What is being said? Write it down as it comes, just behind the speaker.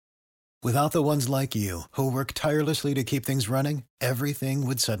Without the ones like you, who work tirelessly to keep things running, everything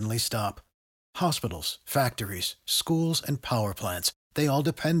would suddenly stop. Hospitals, factories, schools, and power plants, they all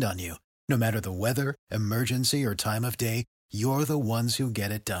depend on you. No matter the weather, emergency, or time of day, you're the ones who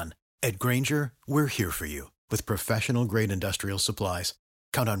get it done. At Grainger, we're here for you with professional-grade industrial supplies.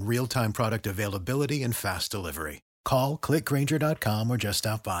 Count on real-time product availability and fast delivery. Call, clickgrainger.com, or just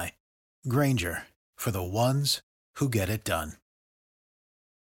stop by. Grainger, for the ones who get it done.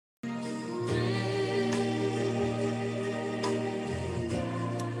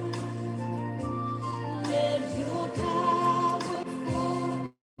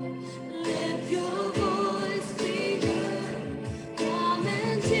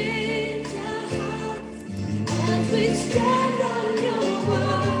 Stand on your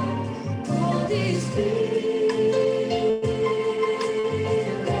word, Holy Spirit,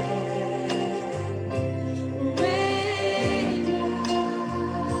 rain down.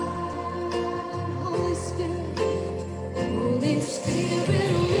 Holy Spirit, Holy Spirit,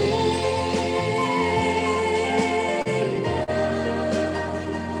 rain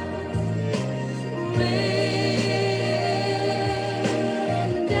down. Rain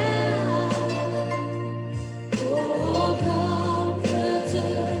down. Oh,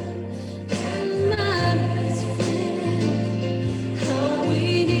 comforter and my best friend, how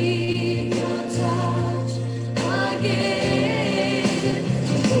we need your touch again.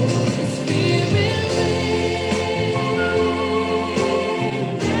 Holy Spirit,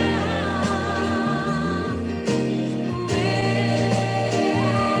 rain down, rain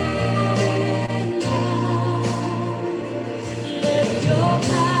down. Let your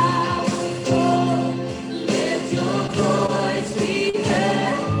power fall. Let your voice be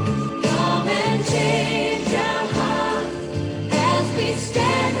heard. Come and change our hearts as we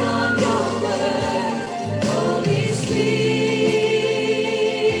stand on your word. Holy Spirit,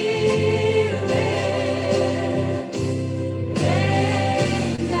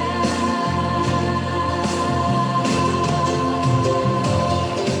 rain down.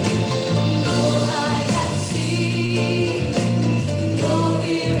 No eye has seen, no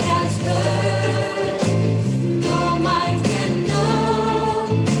ear has heard, no mind can know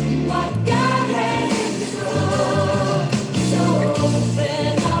what God has in store. So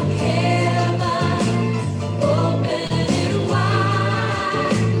open up heaven, open it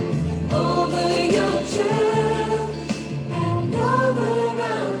wide over your church and over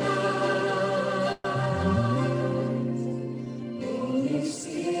our lives. Holy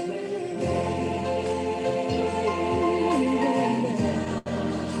Spirit, rain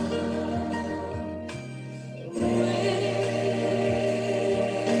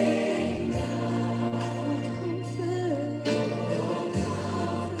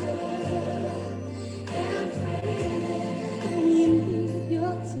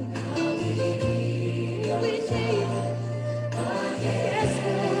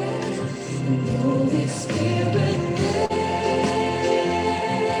Holy Spirit,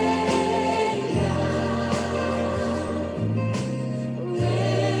 rain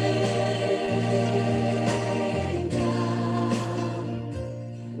down.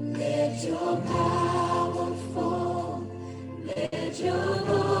 Let your power fall. Let your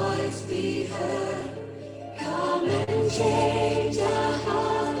voice be heard. Come and change our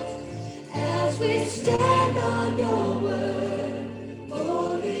hearts as we stand on your word.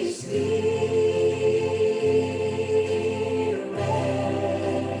 Holy Spirit, rain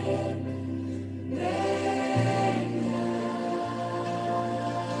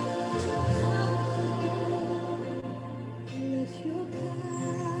let your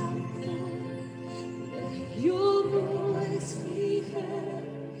power, let your voice be heard.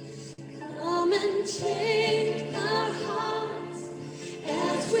 Come and change our hearts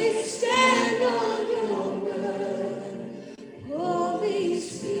as we stand on your word. Holy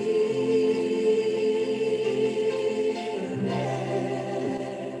Spirit.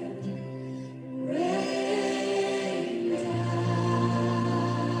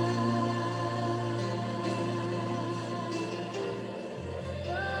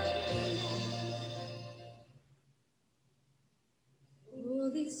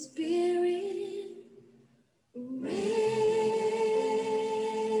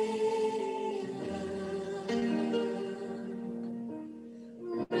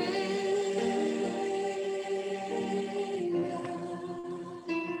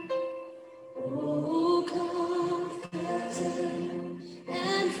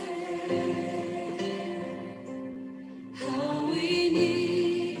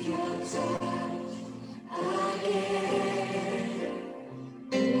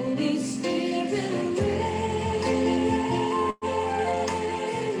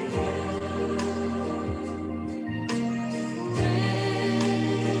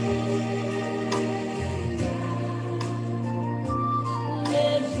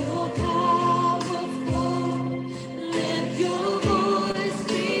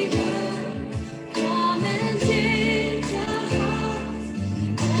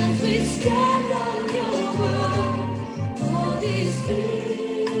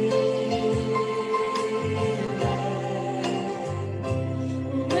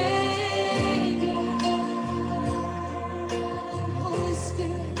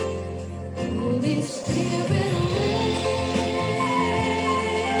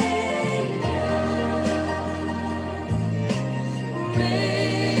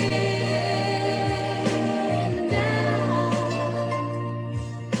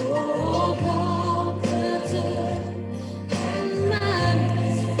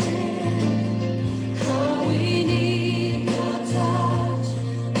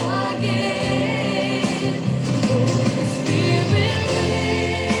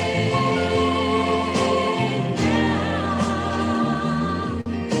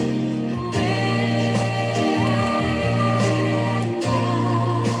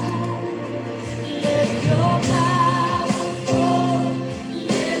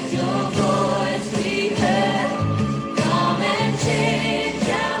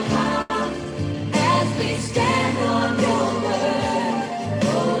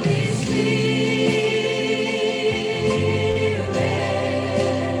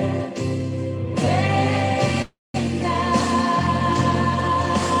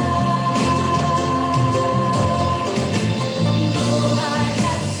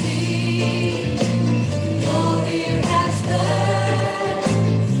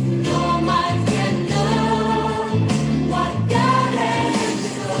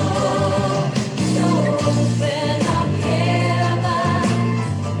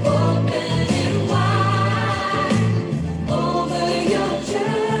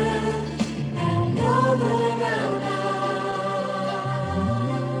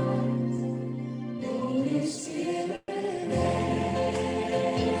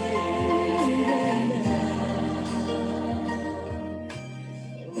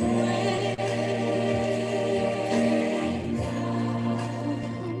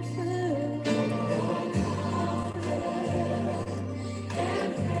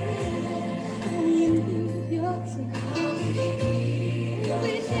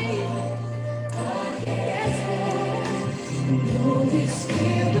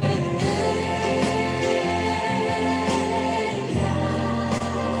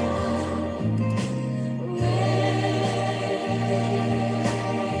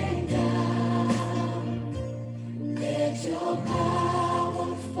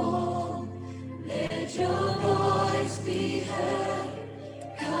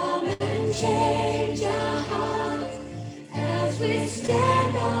 change our hearts as we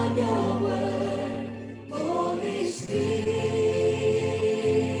stand on your word, Holy Spirit,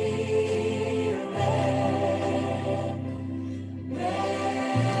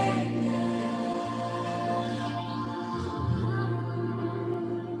 reign now.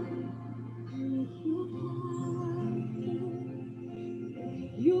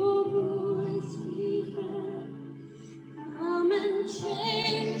 Your voice we heard, come and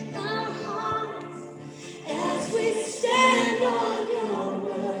change our hearts as we stand on your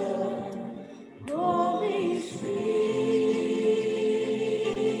word, Holy Spirit,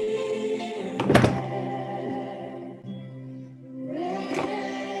 reign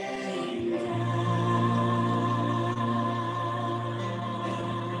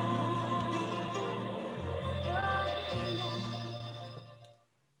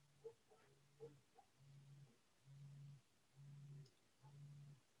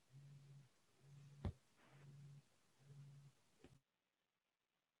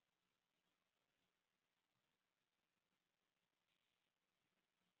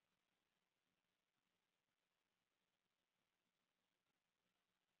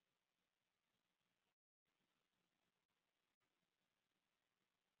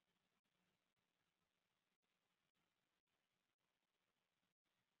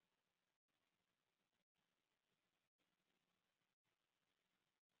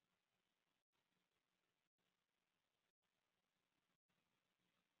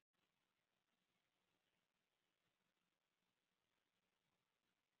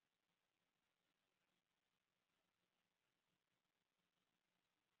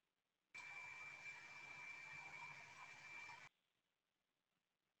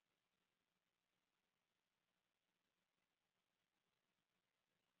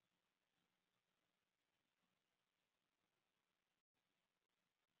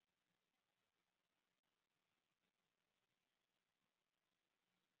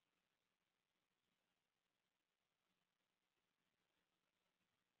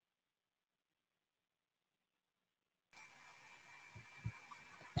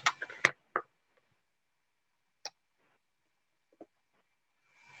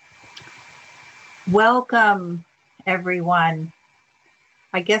Welcome, everyone.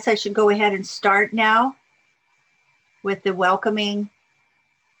 I guess I should go ahead and start now with the welcoming.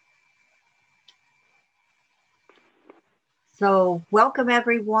 So, welcome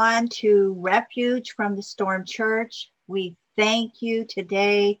everyone to Refuge from the Storm Church. We thank you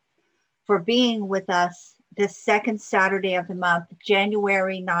today for being with us this second Saturday of the month,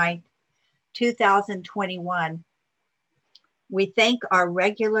 January 9th, 2021. We thank our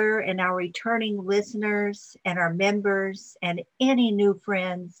regular and our returning listeners and our members and any new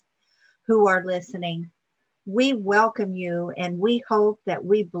friends who are listening. We welcome you and we hope that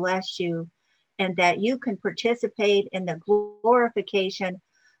we bless you and that you can participate in the glorification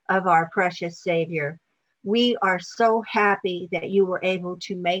of our precious Savior. We are so happy that you were able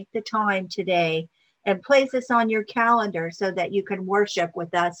to make the time today and place us on your calendar so that you can worship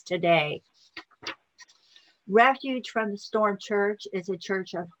with us today. Refuge from the Storm Church is a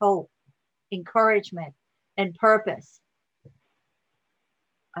church of hope, encouragement, and purpose.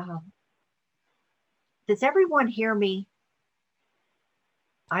 Does everyone hear me?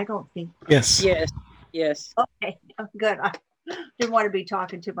 I don't think. Yes. Yes. Okay, good. I didn't want to be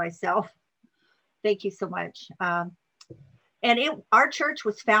talking to myself. Thank you so much. Our church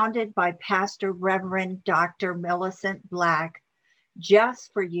was founded by Pastor Reverend Dr. Millicent Black,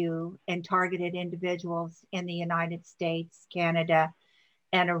 just for you and targeted individuals in the United States, Canada,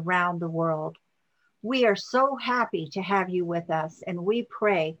 and around the world. We are so happy to have you with us, and we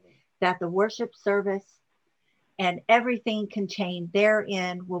pray that the worship service and everything contained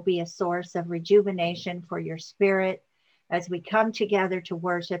therein will be a source of rejuvenation for your spirit as we come together to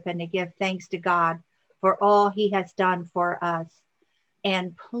worship and to give thanks to God for all he has done for us.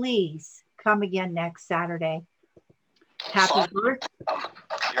 And please come again next Saturday. Happy birthday.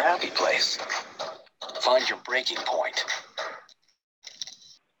 Your happy place. Find your breaking point.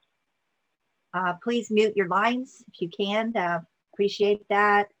 Please mute your lines if you can. Appreciate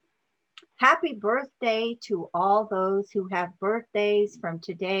that. Happy birthday to all those who have birthdays from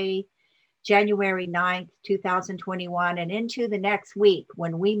today, January 9th, 2021, and into the next week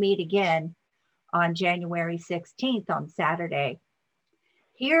when we meet again on January 16th on Saturday.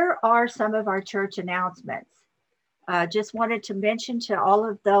 Here are some of our church announcements. Just wanted to mention to all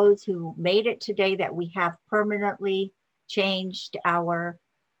of those who made it today that we have permanently changed our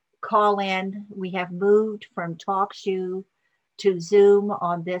call-in. We have moved from TalkShoe to Zoom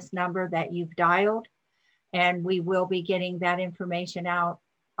on this number that you've dialed, and we will be getting that information out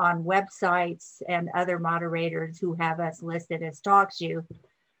on websites and other moderators who have us listed as TalkShoe,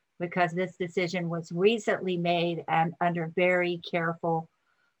 because this decision was recently made and under very careful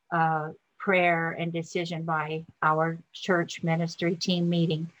prayer and decision by our church ministry team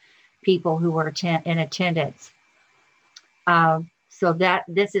meeting people who were in attendance. So that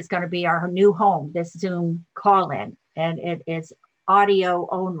this is going to be our new home, this Zoom call-in, and it is audio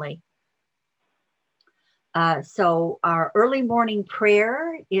only. So our early morning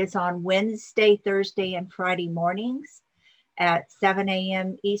prayer is on Wednesday, Thursday, and Friday mornings at 7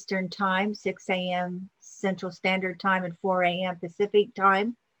 a.m. Eastern Time, 6 a.m. Central Standard Time, and 4 a.m. Pacific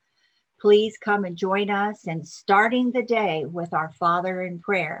Time. Please come and join us in starting the day with our Father in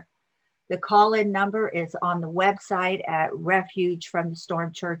prayer. The call-in number is on the website at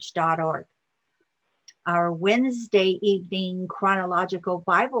refugefromthestormchurch.org. Our Wednesday evening chronological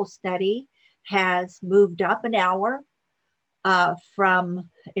Bible study has moved up an hour from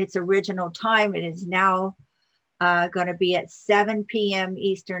its original time. It is now going to be at 7 p.m.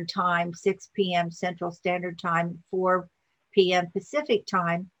 Eastern Time, 6 p.m. Central Standard Time, 4 p.m. Pacific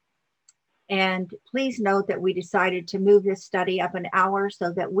Time. And please note that we decided to move this study up an hour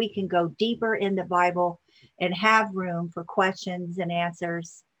so that we can go deeper in the Bible and have room for questions and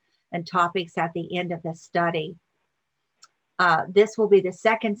answers and topics at the end of the study. This will be the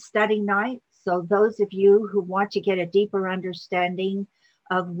second study night. So those of you who want to get a deeper understanding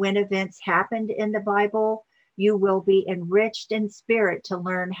of when events happened in the Bible, you will be enriched in spirit to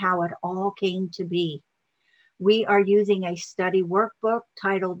learn how it all came to be. We are using a study workbook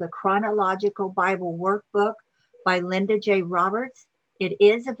titled The Chronological Bible Workbook by Linda J. Roberts. It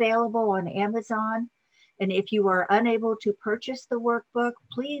is available on Amazon. And if you are unable to purchase the workbook,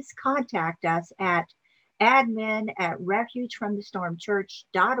 please contact us at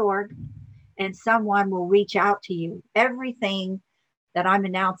admin@refugefromthestormchurch.org, and someone will reach out to you. Everything that I'm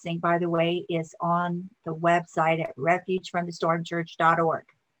announcing, by the way, is on the website at refugefromthestormchurch.org.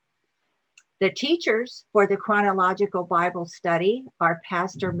 The teachers for the chronological Bible study are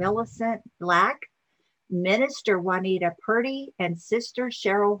Pastor Millicent Black, Minister Juanita Purdy, and Sister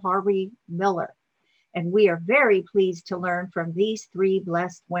Cheryl Harvey Miller. And we are very pleased to learn from these three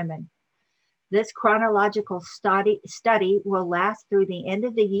blessed women. This chronological study will last through the end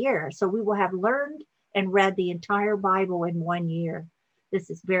of the year. So we will have learned and read the entire Bible in 1 year. This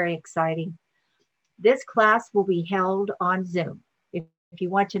is very exciting. This class will be held on Zoom. If you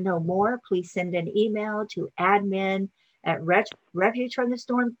want to know more, please send an email to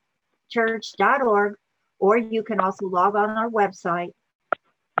admin@refugefromthestormchurch.org, or you can also log on our website,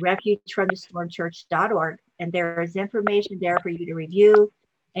 refugefromthestormchurch.org, and there is information there for you to review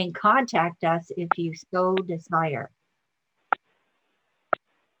and contact us if you so desire.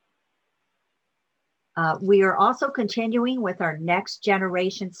 We are also continuing with our Next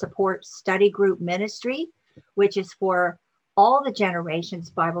Generation Support Study Group Ministry, which is for all the generations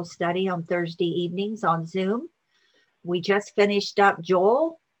Bible study on Thursday evenings on Zoom. We just finished up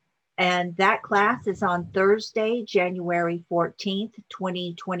Joel, and that class is on Thursday, January 14th,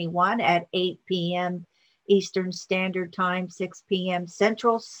 2021 at 8 p.m. Eastern Standard Time, 6 p.m.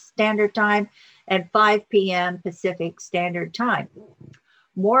 Central Standard Time, and 5 p.m. Pacific Standard Time.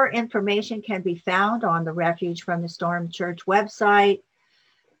 More information can be found on the Refuge from the Storm Church website,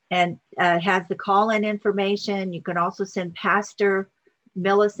 and has the call-in information. You can also send Pastor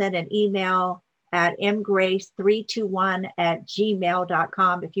Millicent an email at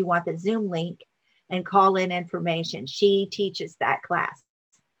mgrace321@gmail.com if you want the Zoom link and call-in information. She teaches that class.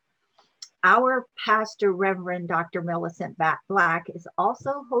 Our pastor, Reverend Dr. Millicent Black, is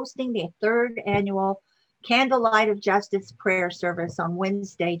also hosting the third annual Candlelight of Justice prayer service on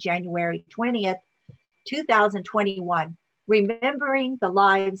Wednesday, January 20th, 2021. Remembering the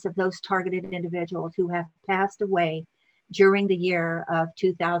lives of those targeted individuals who have passed away during the year of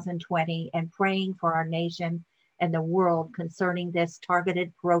 2020, and praying for our nation and the world concerning this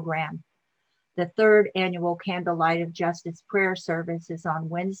targeted program. The third annual Candlelight of Justice prayer service is on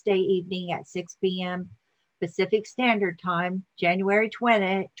Wednesday evening at 6 p.m. Pacific Standard Time, January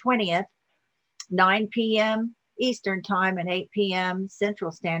 20th, 9 p.m. Eastern Time, and 8 p.m.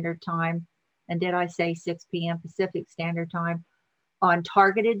 Central Standard Time. And did I say 6 p.m. Pacific Standard Time, on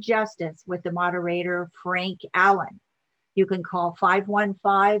Targeted Justice with the moderator, Frank Allen. You can call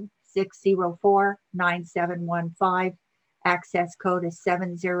 515-604-9715. Access code is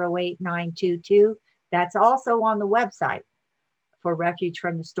 708922. That's also on the website for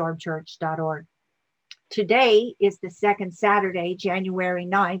refugefromthestormchurch.org. Today is the second Saturday, January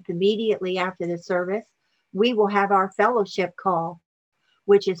 9th. Immediately after the service, we will have our fellowship call,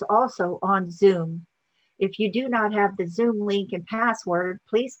 which is also on Zoom. If you do not have the Zoom link and password,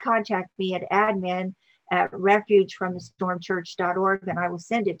 please contact me at admin@refugefromthestormchurch.org and I will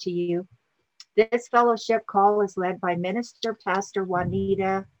send it to you. This fellowship call is led by Minister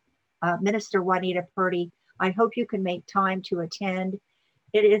Juanita Purdy. I hope you can make time to attend.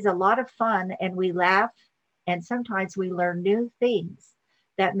 It is a lot of fun and we laugh and sometimes we learn new things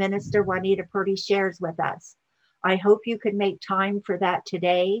that Minister Juanita Purdy shares with us. I hope you can make time for that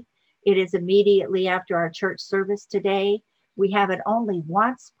today. It is immediately after our church service today. We have it only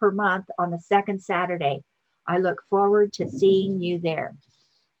once per month on the second Saturday. I look forward to seeing you there.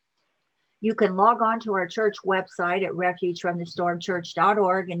 You can log on to our church website at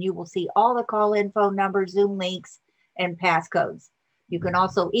refugefromthestormchurch.org and you will see all the call-in phone numbers, Zoom links, and passcodes. You can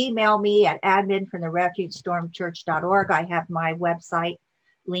also email me at admin@refugefromthestormchurch.org. I have my website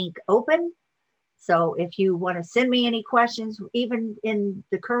link open. So if you want to send me any questions, even in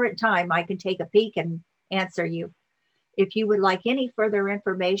the current time, I can take a peek and answer you. If you would like any further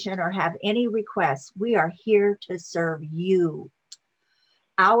information or have any requests, we are here to serve you.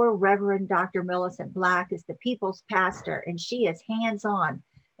 Our Reverend Dr. Millicent Black is the people's pastor and she is hands-on.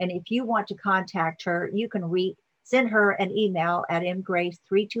 And if you want to contact her, you can send her an email at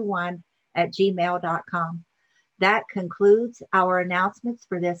mgrace321@gmail.com. That concludes our announcements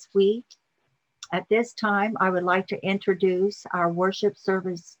for this week. At this time, I would like to introduce our worship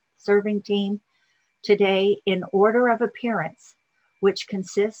serving team today in order of appearance, which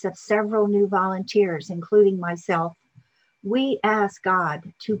consists of several new volunteers, including myself. We ask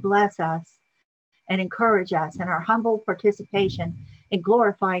God to bless us and encourage us in our humble participation in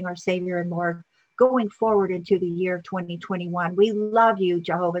glorifying our Savior and Lord going forward into the year 2021. We love you,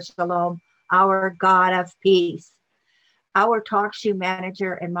 Jehovah Shalom, our God of peace. Our talk show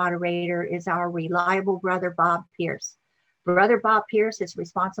manager and moderator is our reliable brother, Bob Pierce. Brother Bob Pierce is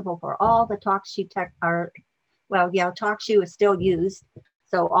responsible for all the talk show talk show is still used.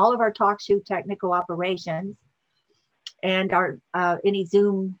 So all of our talk show technical operations and our any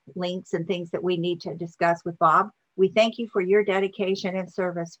Zoom links and things that we need to discuss with Bob. We thank you for your dedication and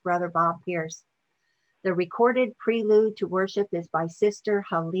service, Brother Bob Pierce. The recorded prelude to worship is by Sister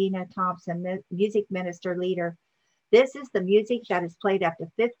Helena Thompson, music minister leader. This is the music that is played up to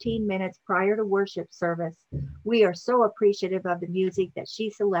 15 minutes prior to worship service. We are so appreciative of the music that she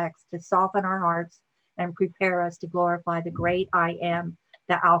selects to soften our hearts and prepare us to glorify the great I am,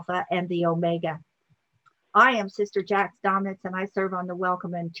 the Alpha and the Omega. I am Sister Jax Dominitz and I serve on the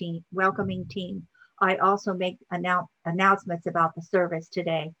welcoming team. I also make announcements about the service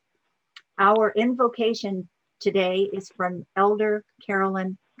today. Our invocation today is from Elder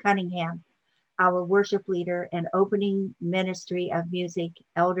Carolyn Cunningham. Our worship leader and opening ministry of music,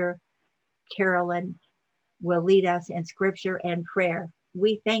 Elder Carolyn, will lead us in scripture and prayer.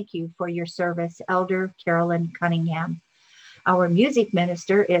 We thank you for your service, Elder Carolyn Cunningham. Our music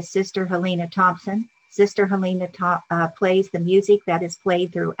minister is Sister Helena Thompson. Sister Helena plays the music that is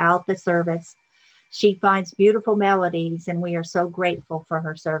played throughout the service. She finds beautiful melodies and we are so grateful for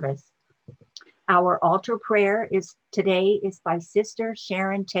her service. Our altar prayer today is by Sister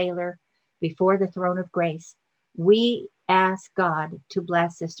Sharon Taylor, before the throne of grace. We ask God to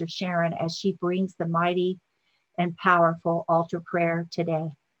bless Sister Sharon as she brings the mighty and powerful altar prayer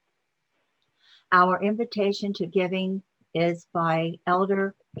today. Our invitation to giving is by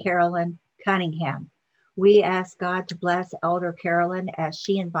Elder Carolyn Cunningham. We ask God to bless Elder Carolyn as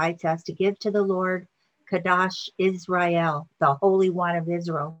she invites us to give to the Lord Kadash Israel, the Holy One of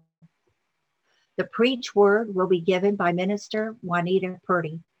Israel. The preach word will be given by Minister Juanita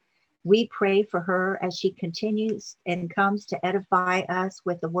Purdy. We pray for her as she continues and comes to edify us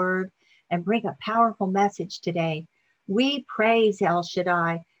with the word and bring a powerful message today. We praise El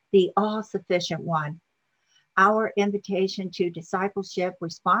Shaddai, the all-sufficient one. Our invitation to discipleship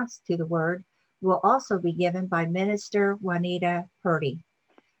response to the word will also be given by Minister Juanita Purdy.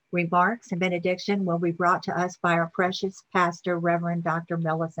 Remarks and benediction will be brought to us by our precious pastor, Reverend Dr.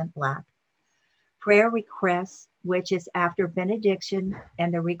 Millicent Black. Prayer requests, which is after benediction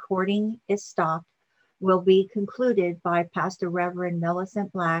and the recording is stopped, will be concluded by Pastor Reverend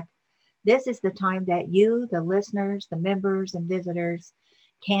Millicent Black. This is the time that you, the listeners, the members, and visitors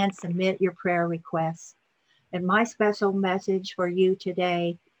can submit your prayer requests. And my special message for you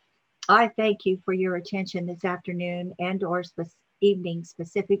today, I thank you for your attention this afternoon and or evening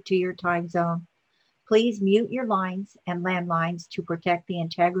specific to your time zone. Please mute your lines and landlines to protect the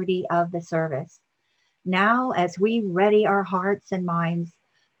integrity of the service. Now, as we ready our hearts and minds,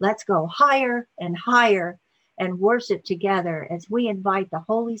 let's go higher and higher and worship together as we invite the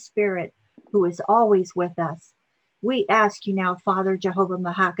Holy Spirit, who is always with us. We ask you now, Father Jehovah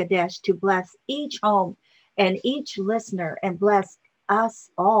Mahakadesh, to bless each home and each listener, and bless us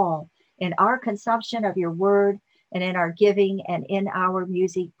all in our consumption of your word and in our giving and in our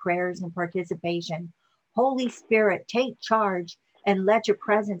music, prayers, and participation. Holy Spirit, take charge and let your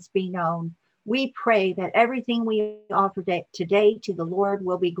presence be known. We pray that everything we offer today to the Lord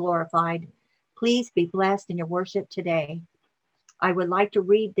will be glorified. Please be blessed in your worship today. I would like to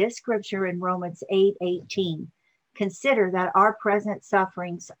read this scripture in Romans 8:18. Consider that our present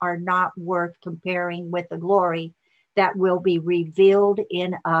sufferings are not worth comparing with the glory that will be revealed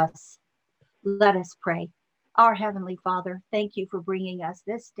in us. Let us pray. Our Heavenly Father, thank you for bringing us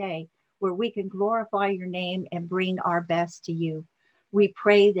this day where we can glorify your name and bring our best to you. We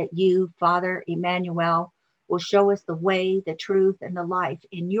pray that you, Father Emmanuel, will show us the way, the truth, and the life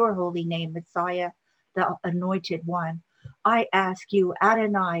in your holy name, Messiah, the anointed one. I ask you,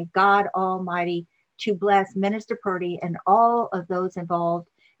 Adonai, God Almighty, to bless Minister Purdy and all of those involved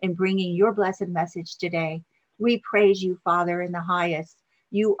in bringing your blessed message today. We praise you, Father, in the highest.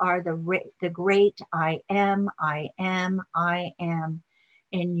 You are the great I am, I am, I am.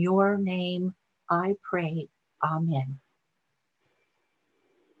 In your name I pray. Amen.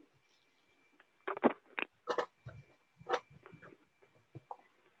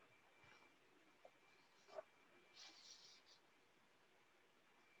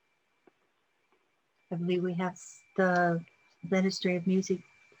 I believe we have the Ministry of Music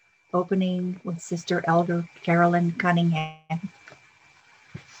opening with Sister Elder Carolyn Cunningham.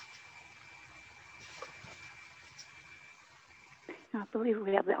 I believe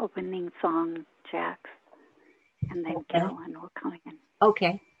we have the opening song, Jax, and then Okay. Carolyn will come in.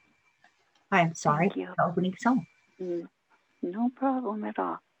 Okay. I'm sorry. Thank you. The opening song. No problem at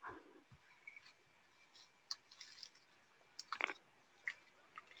all.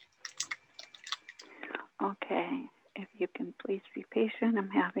 Okay, if you can please be patient, I'm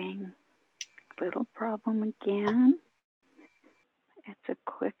having a little problem again. It's a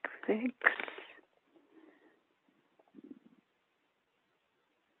quick fix.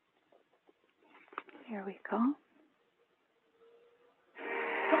 Here we go.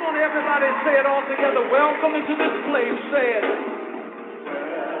 Come on, everybody, say it all together. Welcome into this place. Say it.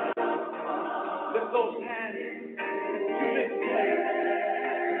 Lift those hands to this place.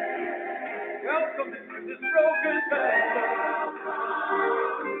 Welcome into this broken vessel.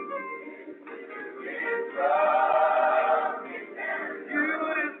 You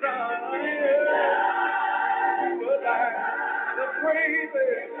desire the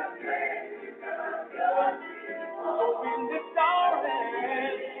praises. So we lift our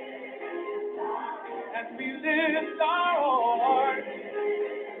hands and we lift our hearts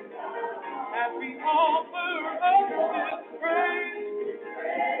as we offer up this praise.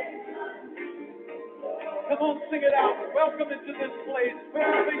 Come on, sing it out. Welcome into this place,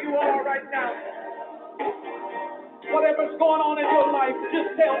 wherever you are right now. Whatever's going on in your life,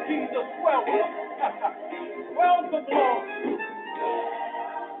 just tell Jesus, welcome. Welcome, Lord.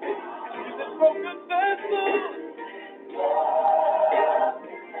 To this broken vessel,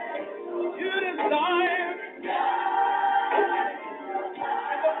 you desire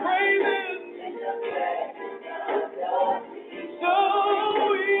the praises. So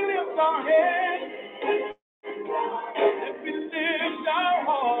we lift our hands and we lift our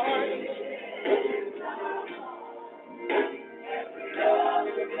hearts.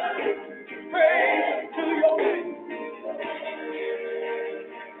 Praise to your name.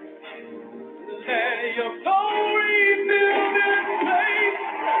 Let your glory fill this place.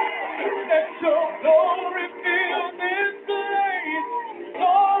 Let your glory fill this place.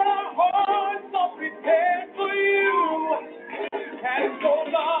 Lord, our hearts are prepared for you. And so,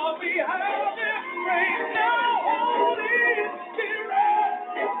 Lord, we have this praise now. Holy Spirit,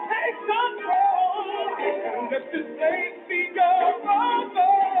 take control. And let this place be your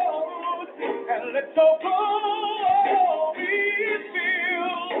abode. And let your glory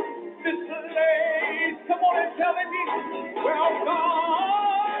fill this place. Come on and tell me,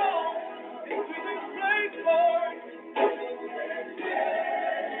 welcome into this place, Lord.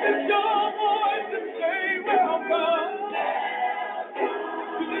 Lift your voice and say, welcome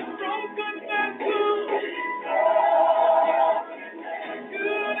to this broken vessel.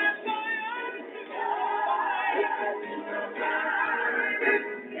 Good as I am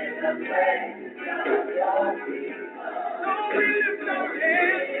so we lift our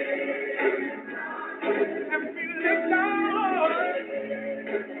hands and we lift our hearts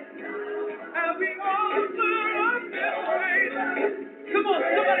as we offer up this praise. Come on,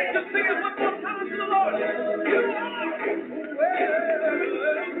 somebody just sing it one more time to the Lord. You are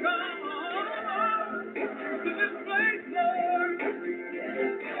welcome to this place, Lord.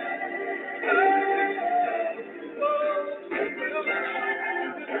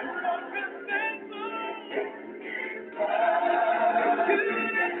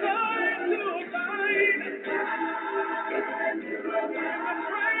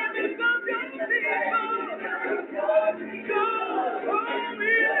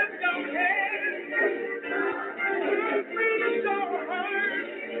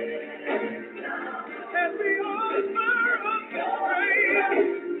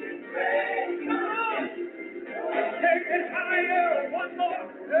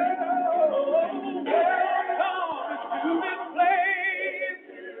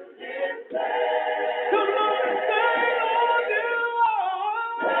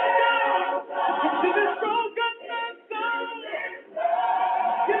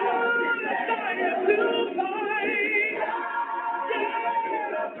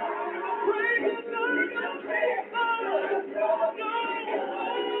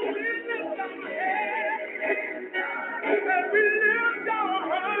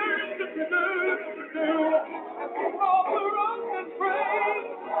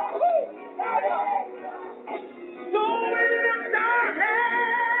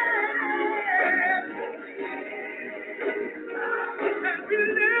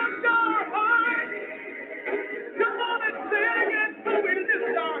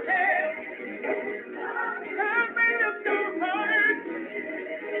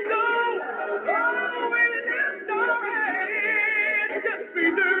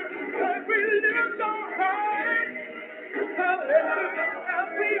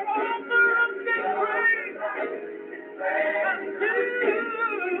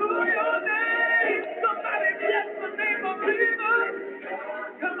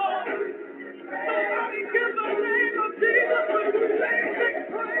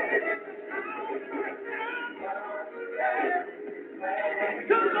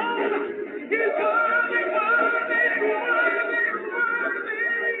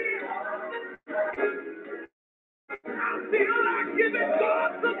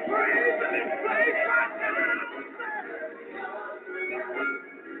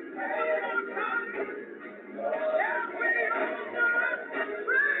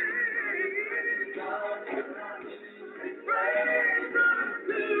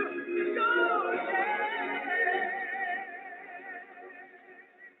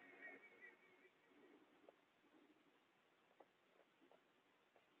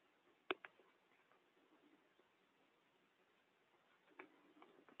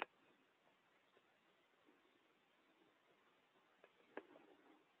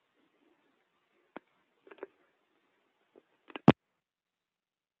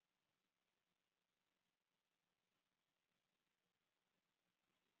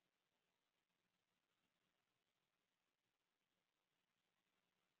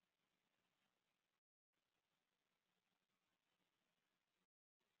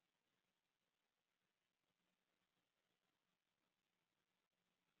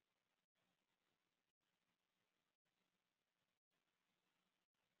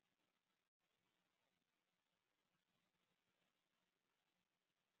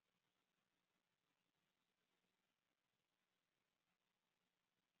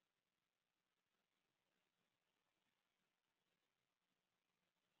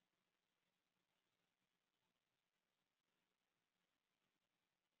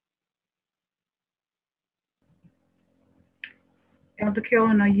 Elder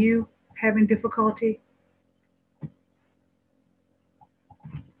Kellen, are you having difficulty?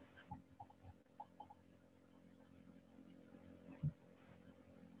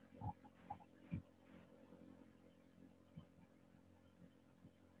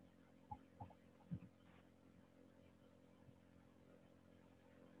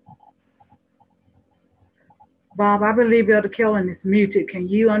 Bob, I believe Elder Kellen is muted. Can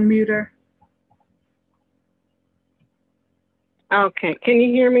you unmute her? Okay, can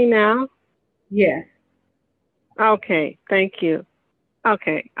you hear me now? Yes. Okay, thank you.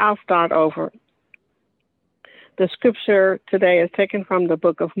 Okay, I'll start over. The scripture today is taken from the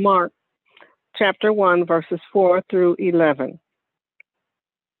book of Mark, chapter 1, verses 4 through 11.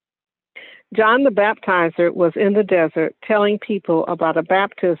 John the Baptizer was in the desert telling people about a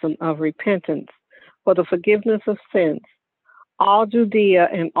baptism of repentance for the forgiveness of sins. All Judea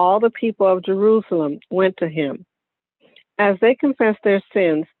and all the people of Jerusalem went to him. As they confessed their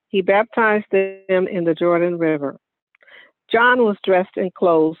sins, he baptized them in the Jordan River. John was dressed in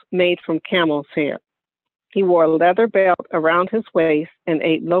clothes made from camel's hair. He wore a leather belt around his waist and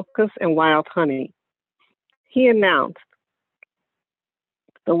ate locusts and wild honey. He announced,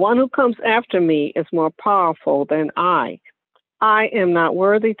 "The one who comes after me is more powerful than I. I am not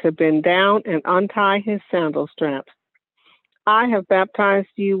worthy to bend down and untie his sandal straps. I have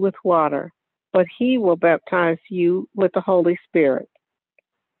baptized you with water, but he will baptize you with the Holy Spirit."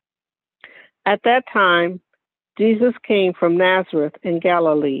 At that time, Jesus came from Nazareth in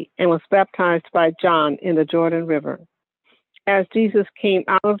Galilee and was baptized by John in the Jordan River. As Jesus came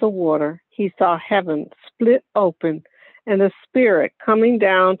out of the water, he saw heaven split open and the Spirit coming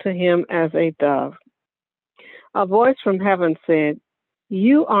down to him as a dove. A voice from heaven said,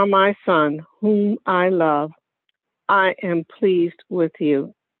 "You are my Son, whom I love. I am pleased with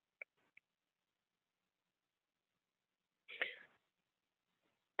you."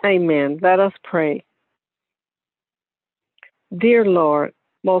 Amen. Let us pray. Dear Lord,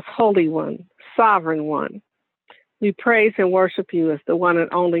 most holy one, sovereign one, we praise and worship you as the one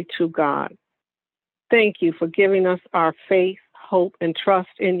and only true God. Thank you for giving us our faith, hope, and trust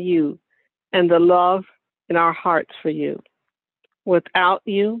in you and the love in our hearts for you. Without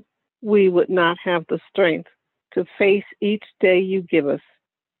you, we would not have the strength to face each day you give us,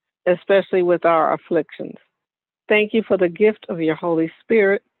 especially with our afflictions. Thank you for the gift of your Holy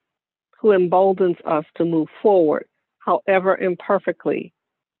Spirit, who emboldens us to move forward, however imperfectly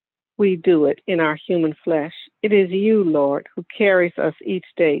we do it in our human flesh. It is you, Lord, who carries us each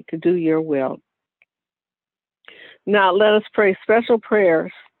day to do your will. Now let us pray special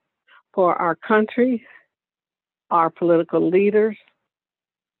prayers for our country, our political leaders,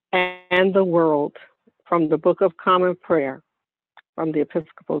 and the world from the Book of Common Prayer from the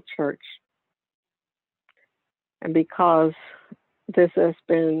Episcopal Church. And because this has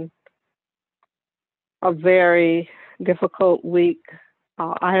been a very difficult week,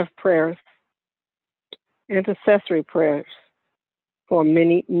 I have prayers, intercessory prayers for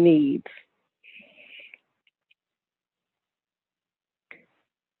many needs.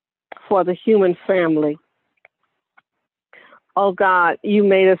 For the human family. Oh God, you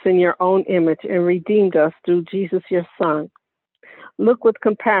made us in your own image and redeemed us through Jesus, your Son. Look with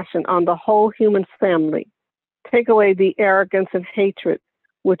compassion on the whole human family. Take away the arrogance and hatred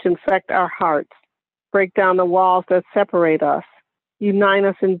which infect our hearts. Break down the walls that separate us. Unite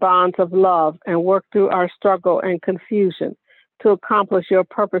us in bonds of love and work through our struggle and confusion to accomplish your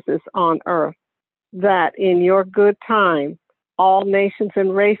purposes on earth, that in your good time, all nations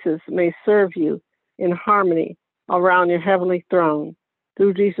and races may serve you in harmony around your heavenly throne,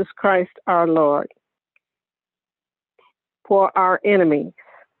 through Jesus Christ our Lord. For our enemies,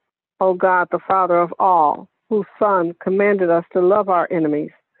 O God, the Father of all, whose Son commanded us to love our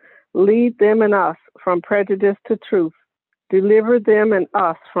enemies, lead them and us from prejudice to truth. Deliver them and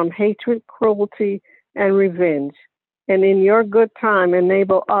us from hatred, cruelty, and revenge. And in your good time,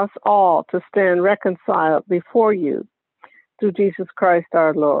 enable us all to stand reconciled before you, through Jesus Christ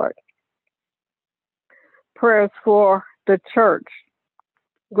our Lord. Prayers for the church.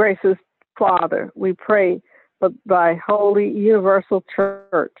 Gracious Father, we pray for thy holy universal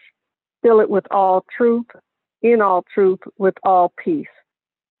church. Fill it with all truth, in all truth, with all peace.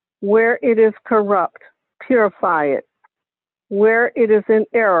 Where it is corrupt, purify it. Where it is in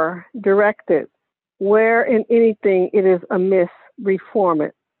error, direct it. Where in anything it is amiss, reform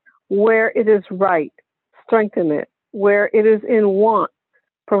it. Where it is right, strengthen it. Where it is in want,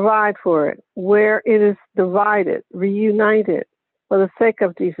 provide for it. Where it is divided, reunite it, for the sake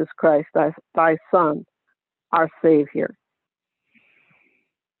of Jesus Christ, thy Son, our Savior.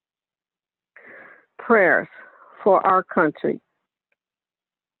 Prayers for our country.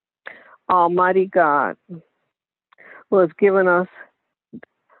 Almighty God, who has given us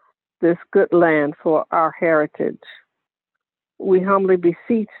this good land for our heritage, we humbly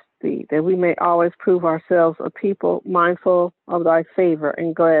beseech thee that we may always prove ourselves a people mindful of thy favor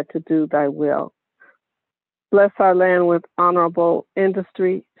and glad to do thy will. Bless our land with honorable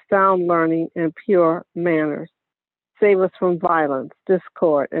industry, sound learning, and pure manners. Save us from violence,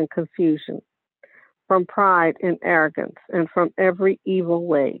 discord, and confusion, from pride and arrogance, and from every evil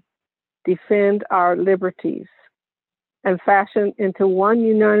way. Defend our liberties and fashion into one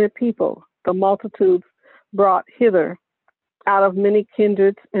united people the multitudes brought hither out of many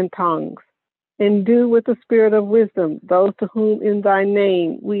kindreds and tongues. Endue with the spirit of wisdom those to whom in thy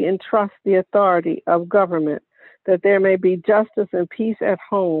name we entrust the authority of government, that there may be justice and peace at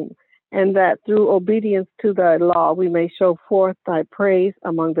home, and that through obedience to thy law we may show forth thy praise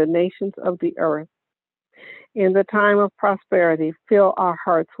among the nations of the earth. In the time of prosperity, fill our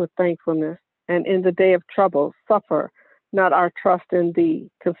hearts with thankfulness, and in the day of trouble, suffer not our trust in thee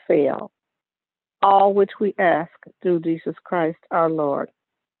to fail. All which we ask through Jesus Christ our Lord.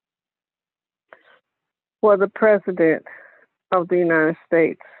 For the President of the United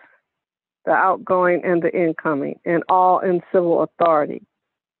States, the outgoing and the incoming, and all in civil authority,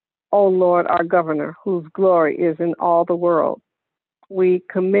 O Lord, our Governor, whose glory is in all the world, we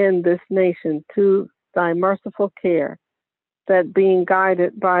commend this nation to thy merciful care, that being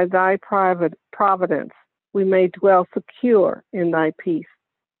guided by thy providence, we may dwell secure in thy peace.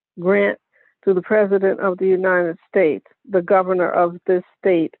 Grant to the President of the United States, the Governor of this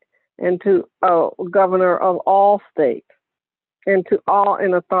state, and to Governor of all states, and to all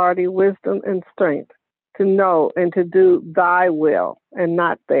in authority, wisdom, and strength, to know and to do thy will and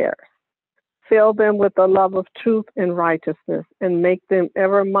not theirs. Fill them with the love of truth and righteousness, and make them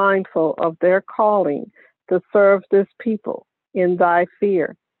ever mindful of their calling to serve this people in thy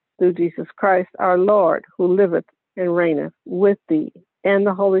fear, through Jesus Christ our Lord, who liveth and reigneth with thee and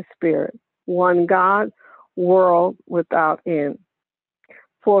the Holy Spirit, one God, world without end.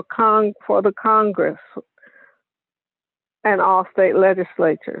 for the Congress and all state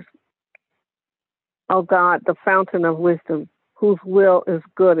legislatures. O God, the fountain of wisdom, whose will is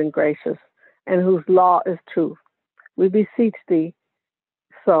good and gracious, and whose law is truth, we beseech thee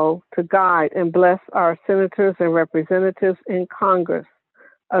so to guide and bless our senators and representatives in Congress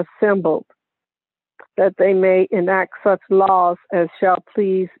assembled, that they may enact such laws as shall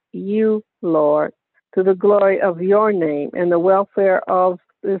please you, Lord, to the glory of your name and the welfare of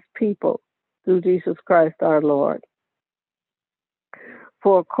this people, through Jesus Christ our Lord.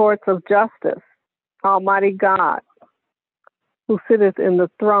 For courts of justice, Almighty God, who sitteth in the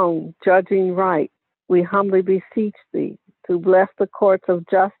throne, judging right, we humbly beseech thee to bless the courts of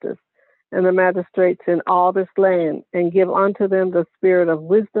justice and the magistrates in all this land, and give unto them the spirit of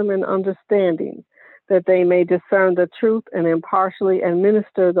wisdom and understanding, that they may discern the truth and impartially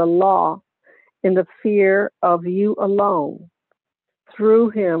administer the law in the fear of you alone, through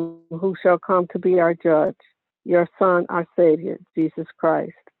him who shall come to be our judge, your Son, our Savior, Jesus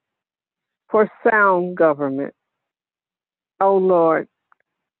Christ. For sound government, O Lord,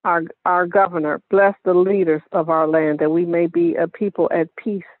 our governor, bless the leaders of our land, that we may be a people at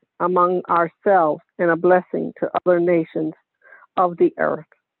peace among ourselves and a blessing to other nations of the earth.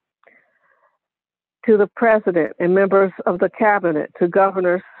 To the president and members of the cabinet, to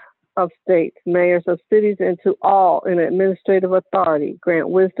governors of states, mayors of cities, and to all in administrative authority, grant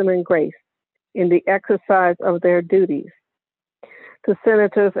wisdom and grace in the exercise of their duties. To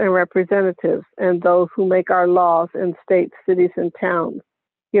senators and representatives and those who make our laws in states, cities, and towns,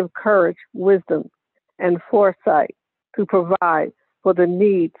 give courage, wisdom, and foresight to provide for the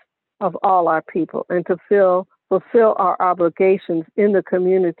needs of all our people and to fulfill our obligations in the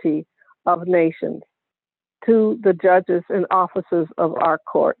community of nations. To the judges and officers of our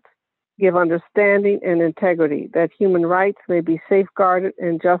courts, give understanding and integrity, that human rights may be safeguarded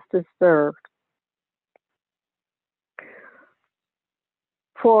and justice served.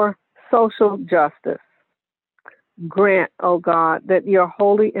 For social justice, grant, O God, that your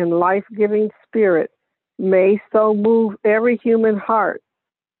holy and life-giving spirit may so move every human heart,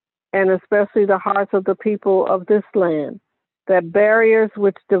 and especially the hearts of the people of this land, that barriers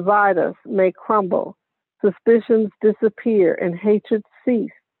which divide us may crumble, suspicions disappear, and hatred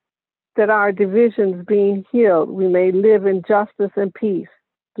cease, that our divisions being healed, we may live in justice and peace,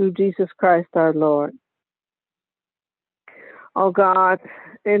 through Jesus Christ our Lord. O God,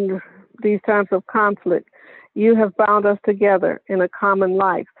 in these times of conflict, you have bound us together in a common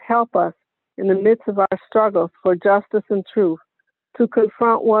life. Help us in the midst of our struggles for justice and truth to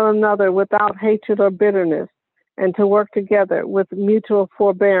confront one another without hatred or bitterness, and to work together with mutual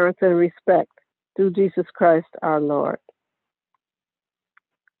forbearance and respect, through Jesus Christ our Lord.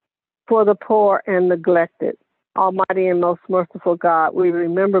 For the poor and neglected, Almighty and most merciful God, we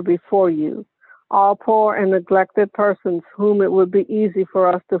remember before you all poor and neglected persons whom it would be easy for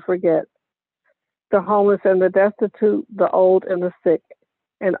us to forget, the homeless and the destitute, the old and the sick,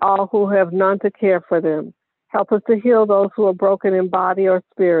 and all who have none to care for them. Help us to heal those who are broken in body or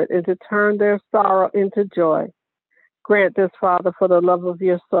spirit, and to turn their sorrow into joy. Grant this, Father, for the love of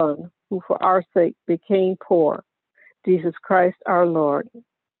your Son, who for our sake became poor, Jesus Christ our Lord.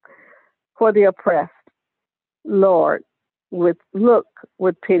 For the oppressed, Lord, look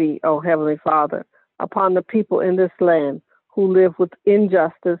with pity, O Heavenly Father, upon the people in this land who live with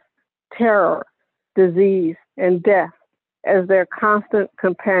injustice, terror, disease, and death as their constant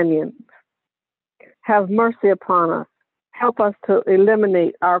companions. Have mercy upon us. Help us to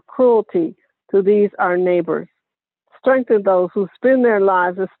eliminate our cruelty to these our neighbors. Strengthen those who spend their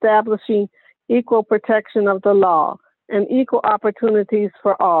lives establishing equal protection of the law and equal opportunities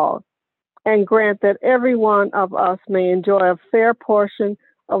for all, and grant that every one of us may enjoy a fair portion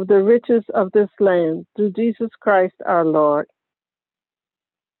of the riches of this land, through Jesus Christ our Lord.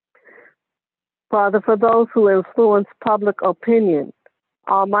 Father, for those who influence public opinion,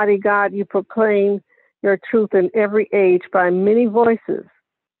 Almighty God, you proclaim your truth in every age by many voices.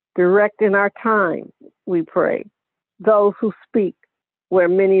 Direct in our time, we pray, those who speak where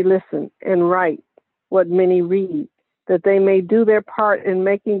many listen, and write what many read, that they may do their part in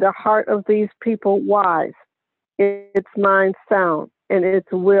making the heart of these people wise, its mind sound, and its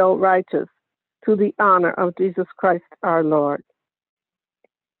will righteous, to the honor of Jesus Christ our Lord.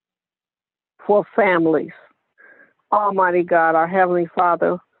 For families, Almighty God, our Heavenly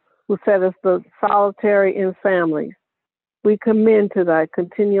Father, who settest the solitary in families, we commend to thy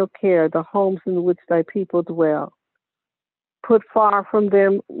continual care the homes in which thy people dwell. Put far from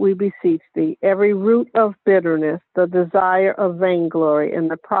them, we beseech thee, every root of bitterness, the desire of vainglory, and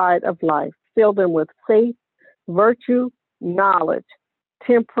the pride of life. Fill them with faith, virtue, knowledge,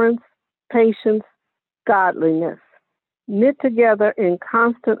 temperance, patience, godliness. Knit together in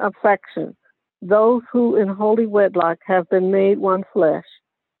constant affection, those who in holy wedlock have been made one flesh.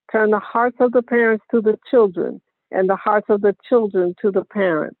 Turn the hearts of the parents to the children, and the hearts of the children to the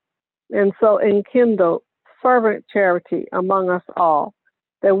parents, and so enkindle fervent charity among us all,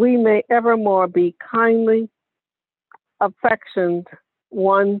 that we may evermore be kindly affectioned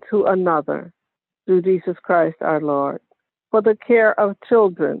one to another, through Jesus Christ our Lord. For the care of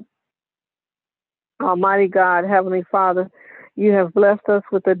children, Almighty God, Heavenly Father, you have blessed us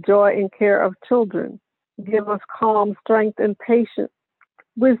with the joy and care of children. Give us calm, strength, and patience,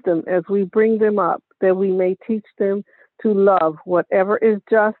 wisdom as we bring them up, that we may teach them to love whatever is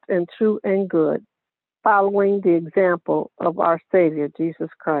just and true and good, following the example of our Savior, Jesus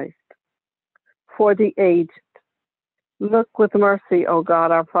Christ. For the aged, look with mercy, O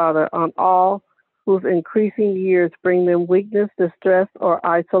God our Father, on all whose increasing years bring them weakness, distress, or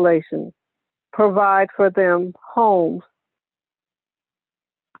isolation. Provide for them homes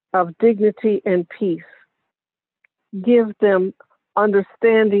of dignity and peace. Give them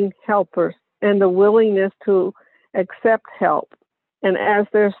understanding helpers and the willingness to accept help. And as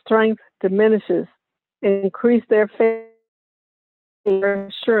their strength diminishes, increase their faith and their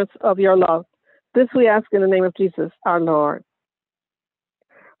assurance of your love. This we ask in the name of Jesus, our Lord.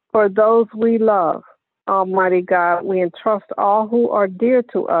 For those we love, Almighty God, we entrust all who are dear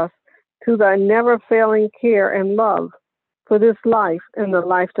to us to thy never-failing care and love for this life and the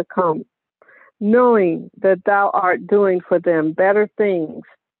life to come, knowing that thou art doing for them better things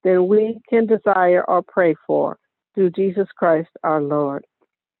than we can desire or pray for, through Jesus Christ our Lord.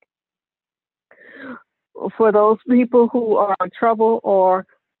 For those people who are in trouble or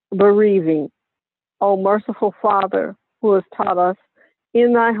bereaving, O merciful Father, who has taught us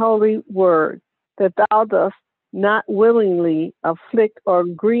in thy holy word that thou dost not willingly afflict or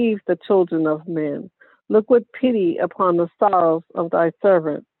grieve the children of men, look with pity upon the sorrows of thy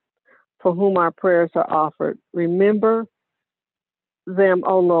servants, for whom our prayers are offered. Remember them,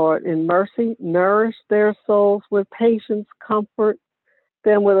 O Lord, in mercy. Nourish their souls with patience. Comfort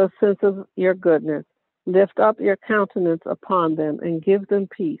them with a sense of your goodness. Lift up your countenance upon them and give them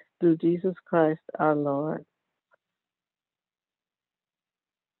peace, through Jesus Christ our Lord.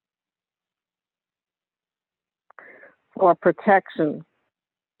 For protection,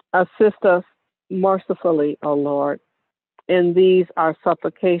 assist us mercifully, O Lord, in these our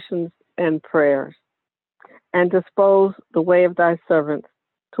supplications and prayers, and dispose the way of thy servants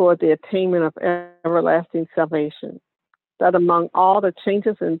toward the attainment of everlasting salvation, that among all the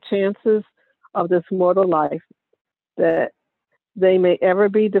changes and chances of this mortal life, that they may ever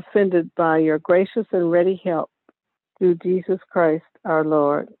be defended by your gracious and ready help, through Jesus Christ our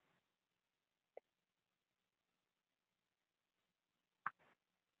Lord.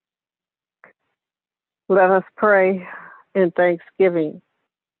 Let us pray in thanksgiving.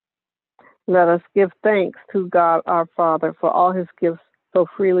 Let us give thanks to God our Father for all his gifts so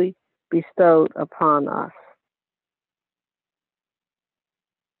freely bestowed upon us.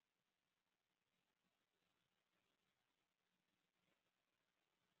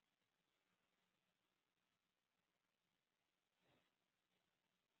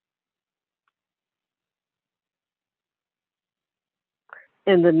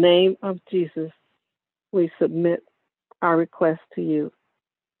 In the name of Jesus, we submit our request to you,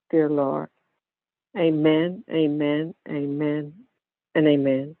 dear Lord. Amen, amen, amen, and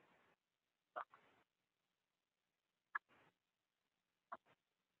amen.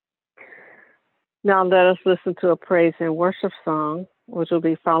 Now let us listen to a praise and worship song, which will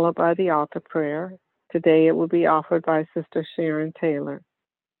be followed by the altar prayer. Today it will be offered by Sister Sharon Taylor.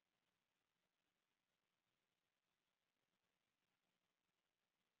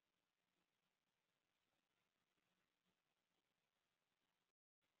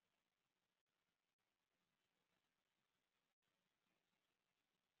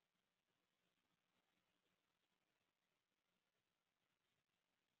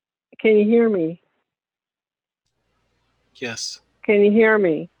 Can you hear me? Yes. Can you hear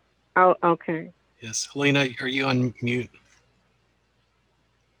me? Oh, okay. Yes. Helena, are you on mute?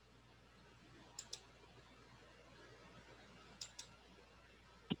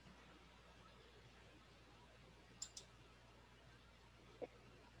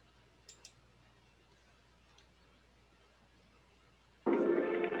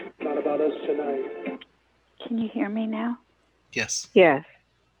 Not about us tonight. Can you hear me now? Yes. Yes.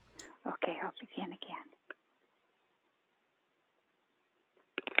 Okay, I'll begin again.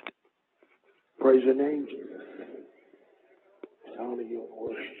 Praise your name, Jesus. I honor you and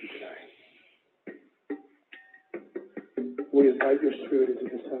worship you tonight. We invite your spirit into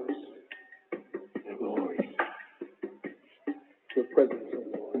this house. Your glory. Your presence, O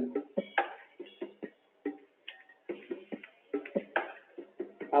Lord.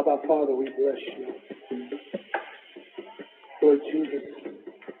 Abba, Father, we bless you. Lord Jesus,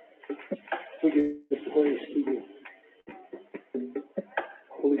 we give praise to you.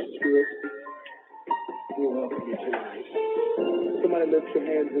 Holy Spirit, we welcome you tonight. Somebody lift your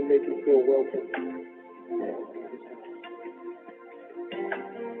hands and make you feel welcome.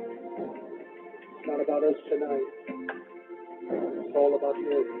 It's not about us tonight. It's all about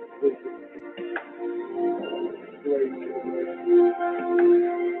your wisdom, grace, and mercy.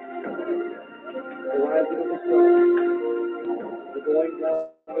 The rising of the sun, the going down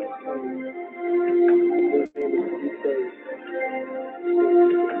of the sun, your name is to be praised.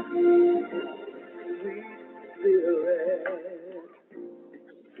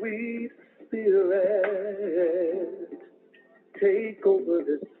 Sweet Spirit, take over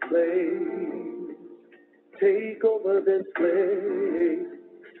this place. Take over this place.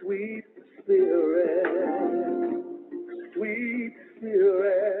 Sweet Spirit, sweet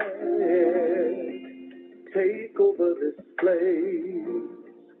Spirit, take over this place.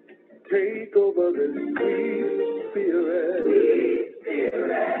 Take over this sweet Spirit.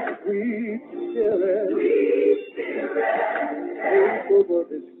 Sweet Spirit, sweet Spirit, take over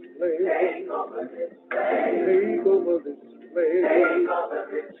this place. Take over this place. Take over this place. Take over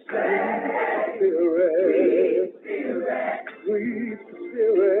this place. Sweet Spirit, sweet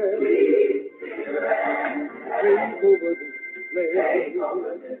Spirit, sweet Spirit, take over this place. Take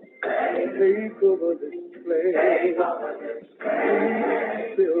over this place. Take over this place. Take over this place.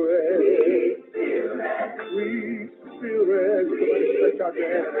 Sweet Spirit, sweet Spirit, somebody stretch out your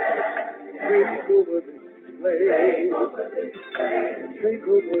hands. Take over this place. Take over this place. Take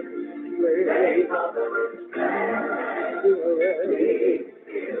over this place. Take over this place.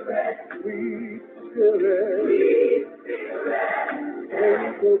 Sweet Spirit, sweet Spirit,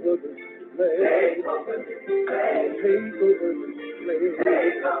 take over this place. Take over this place. Take over this place.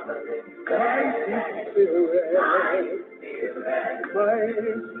 Take over this place. Mighty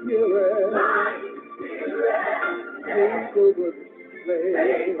Spirit, mighty Spirit, take over this place.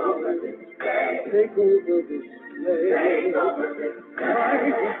 Take over this place. Take over this place. Take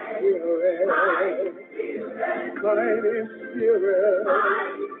over this mighty Spirit,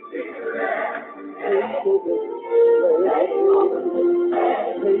 mighty Spirit, take over this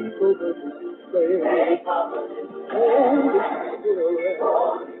place. Take over this place. Holy Spirit,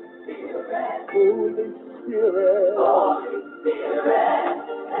 Holy Spirit,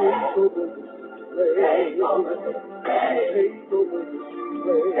 take over this place.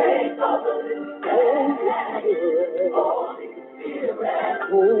 Take over this place.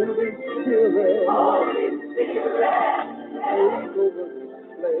 Holy Spirit, Holy Spirit,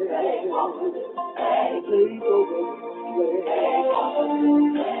 take over this place. Take over this place.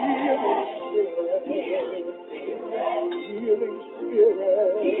 Healing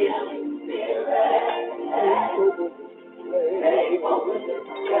Spirit, healing Spirit, take over this place. Take over this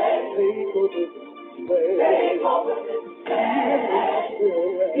place. Take over this place. Take over this place.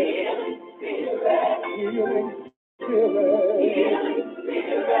 Healing Spirit, healing Spirit, healing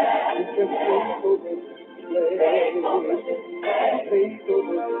Spirit, take over this place. Take over this place. Take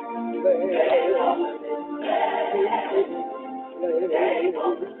over this place. Take over this place.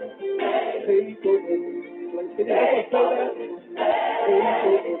 Can you help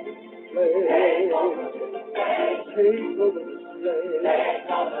us say that? Take over this place. Take over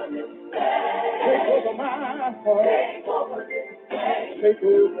this place. Take over my heart. Take over this place. Take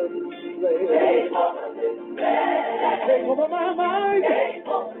over this place. Take over my mind. Take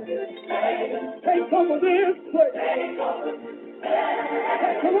over this place. Take over this place.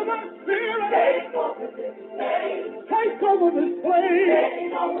 Take over my spirit. Take over this place. Take over this place.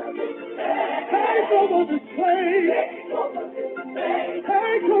 Take over this place.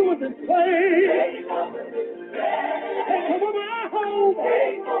 Take over this place. Take over my home.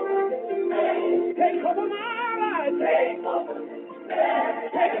 Take over my life.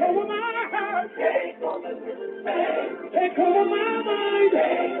 Take over my heart. Take over my mind.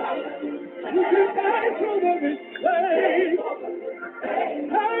 You can take over this place.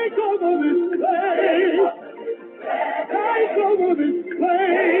 Take over this place. Take over this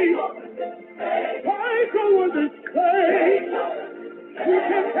place. Take over this place. You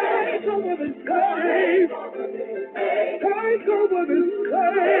can take over this place. Take over this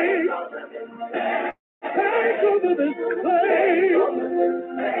place. Take over this place. Take over this place.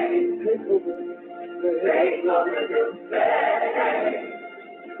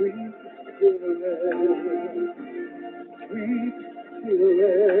 Sweet Spirit, sweet Spirit,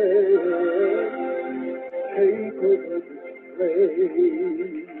 take over this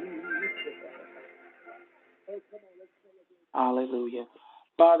place. Hallelujah.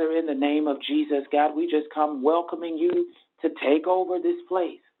 Father, in the name of Jesus, God, we just come welcoming you to take over this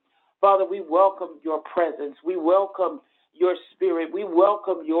place. Father, we welcome your presence. We welcome your spirit. We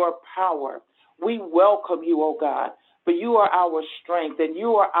welcome your power. We welcome you, oh God, for you are our strength and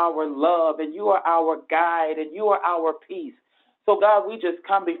you are our love and you are our guide and you are our peace. So, God, we just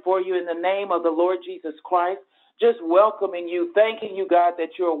come before you in the name of the Lord Jesus Christ, just welcoming you, thanking you, God,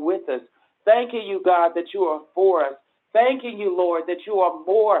 that you're with us, thanking you, God, that you are for us, thanking you, Lord, that you are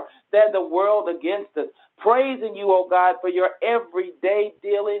more than the world against us, praising you, oh God, for your everyday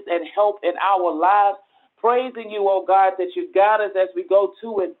dealings and help in our lives, praising you, oh God, that you guide us as we go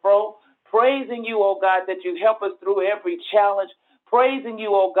to and fro, praising you, oh God, that you help us through every challenge, praising you,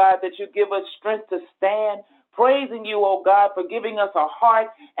 oh God, that you give us strength to stand, praising you, oh God, for giving us a heart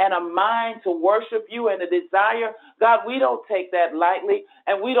and a mind to worship you and a desire. God, we don't take that lightly,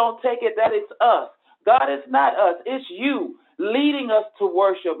 and we don't take it that it's us. God, it's not us. It's you leading us to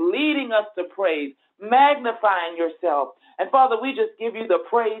worship, leading us to praise, magnifying yourself. And Father, we just give you the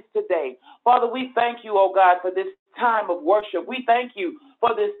praise today. Father, we thank you, oh God, for this time of worship. We thank you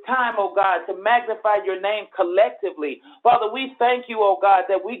for this time, oh God, to magnify your name collectively. Father, we thank you, oh God,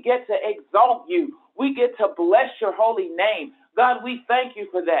 that we get to exalt you. We get to bless your holy name. God, we thank you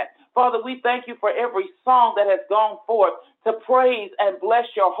for that. Father, we thank you for every song that has gone forth to praise and bless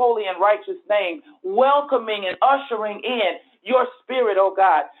your holy and righteous name, welcoming and ushering in your spirit, oh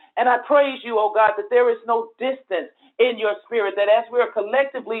God. And I praise you, oh God, that there is no distance in your spirit, that as we're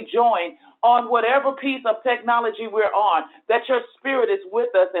collectively joined on whatever piece of technology we're on, that your spirit is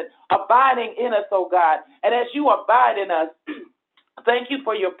with us and abiding in us, oh God. And as you abide in us, thank you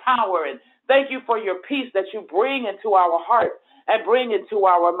for your power and thank you for your peace that you bring into our hearts and bring into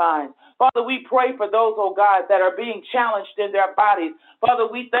our minds. Father, we pray for those, oh God, that are being challenged in their bodies. Father,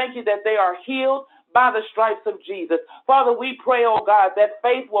 we thank you that they are healed by the stripes of Jesus. Father, we pray, oh God, that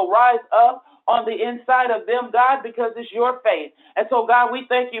faith will rise up on the inside of them, God, because it's your faith. And so, God, we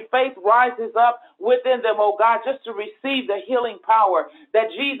thank you. Faith rises up within them, oh God, just to receive the healing power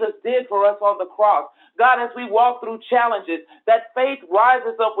that Jesus did for us on the cross. God, as we walk through challenges, that faith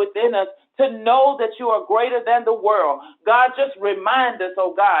rises up within us to know that you are greater than the world. God, just remind us,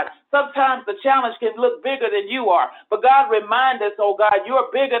 oh God. Sometimes the challenge can look bigger than you are. But God, remind us, oh God, you're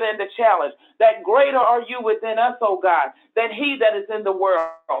bigger than the challenge. That greater are you within us, oh God, than he that is in the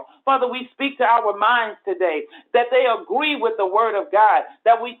world. Father, we speak to our minds today that they agree with the word of God,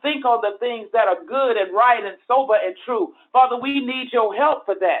 that we think on the things that are good and right and sober and true. Father, we need your help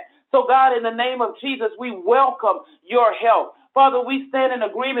for that. So, God, in the name of Jesus, we welcome your help. Father, we stand in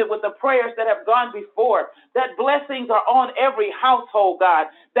agreement with the prayers that have gone before, that blessings are on every household, God,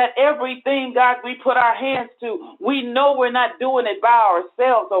 that everything, God, we put our hands to, we know we're not doing it by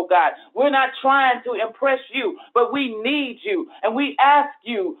ourselves, oh God. We're not trying to impress you, but we need you, and we ask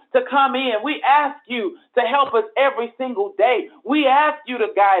you to come in. We ask you to help us every single day. We ask you to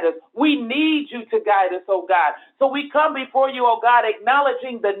guide us. We need you to guide us, oh God. So we come before you, oh God,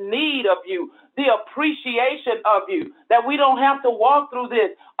 acknowledging the need of you, the appreciation of you, that we don't have to walk through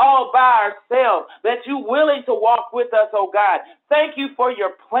this all by ourselves, that you're willing to walk with us, oh God. Thank you for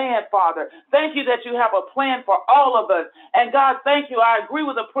your plan, Father. Thank you that you have a plan for all of us. And God, thank you. I agree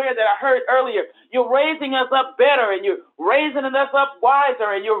with the prayer that I heard earlier. You're raising us up better, and you're raising us up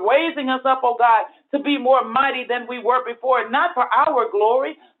wiser, and you're raising us up, oh God, to be more mighty than we were before, not for our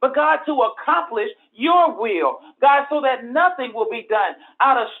glory, but God, to accomplish your will, God, so that nothing will be done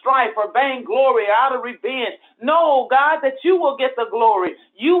out of strife or vainglory or out of revenge. No, God, that you will get the glory.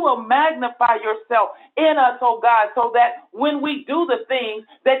 You will magnify yourself in us, oh God, so that when we do the things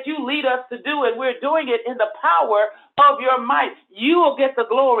that you lead us to do, and we're doing it in the power of your might, you will get the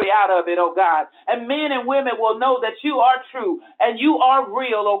glory out of it, oh God. And men and women will know that you are true and you are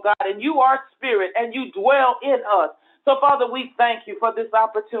real, oh God, and you are spirit and you dwell in us. So, Father, we thank you for this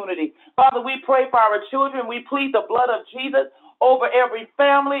opportunity. Father, we pray for our children. We plead the blood of Jesus over every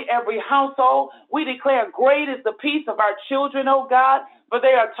family, every household. We declare great is the peace of our children, oh God, for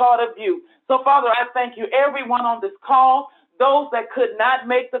they are taught of you. So, Father, I thank you, everyone on this call, those that could not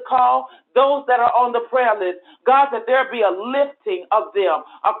make the call, those that are on the prayer list, God, that there be a lifting of them,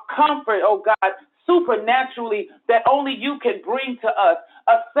 a comfort, oh God, supernaturally that only you can bring to us,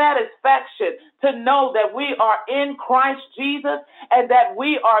 a satisfaction to know that we are in Christ Jesus and that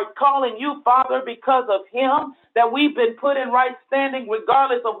we are calling you Father because of him, that we've been put in right standing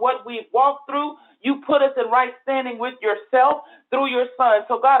regardless of what we've walked through. You put us in right standing with yourself through your Son.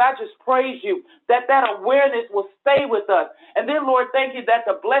 So, God, I just praise you that awareness will stay with us. And then, Lord, thank you that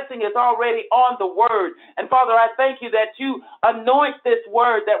the blessing is already on the word. And, Father, I thank you that you anoint this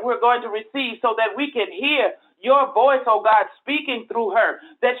word that we're going to receive so that we can hear your voice, oh God, speaking through her,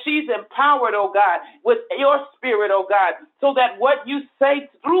 that she's empowered, oh God, with your spirit, oh God, so that what you say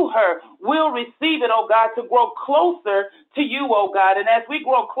through her will receive it, oh God, to grow closer to you, oh God. And as we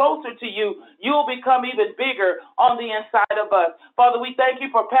grow closer to you, you'll become even bigger on the inside of us. Father, we thank you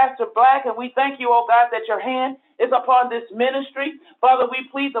for Pastor Black, and we thank you, oh God, that your hand is upon this ministry. Father, we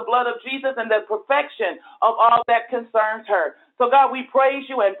plead the blood of Jesus and the perfection of all that concerns her. So, God, we praise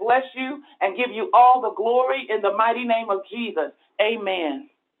you and bless you and give you all the glory in the mighty name of Jesus. Amen.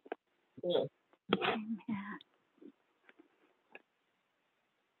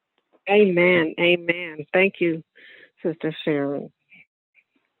 Amen. Amen. Thank you, Sister Sharon.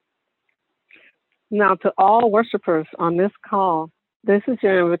 Now, to all worshipers on this call, this is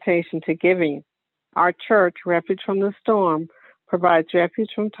your invitation to giving. Our church, Refuge from the Storm, provides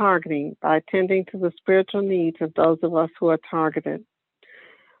refuge from targeting by attending to the spiritual needs of those of us who are targeted.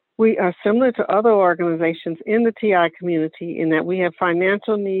 We are similar to other organizations in the TI community in that we have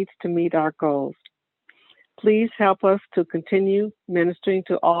financial needs to meet our goals. Please help us to continue ministering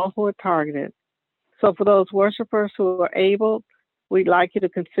to all who are targeted. So for those worshipers who are able, we'd like you to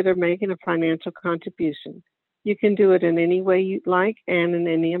consider making a financial contribution. You can do it in any way you'd like and in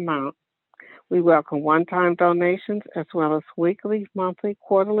any amount. We welcome one-time donations as well as weekly, monthly,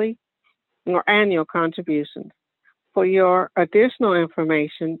 quarterly, or annual contributions. For your additional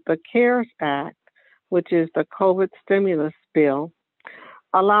information, the CARES Act, which is the COVID stimulus bill,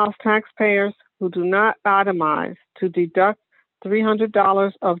 allows taxpayers who do not itemize to deduct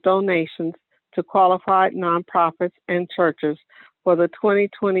 $300 of donations to qualified nonprofits and churches for the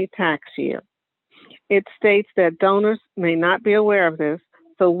 2020 tax year. It states that donors may not be aware of this,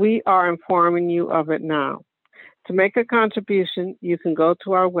 so we are informing you of it now. To make a contribution, you can go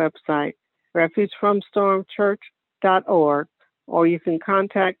to our website, refugefromstormchurch.org, or you can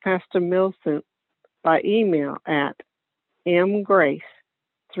contact Pastor Milson by email at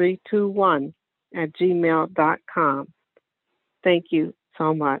mgrace321@gmail.com. Thank you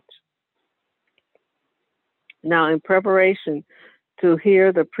so much. Now, in preparation to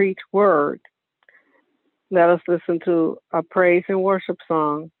hear the preached word, let us listen to a praise and worship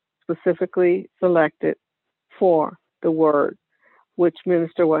song specifically selected for the word, which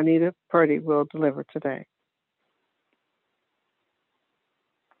Minister Juanita Purdy will deliver today.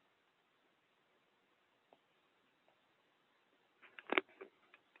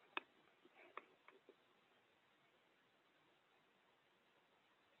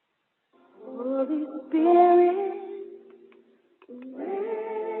 Holy Spirit,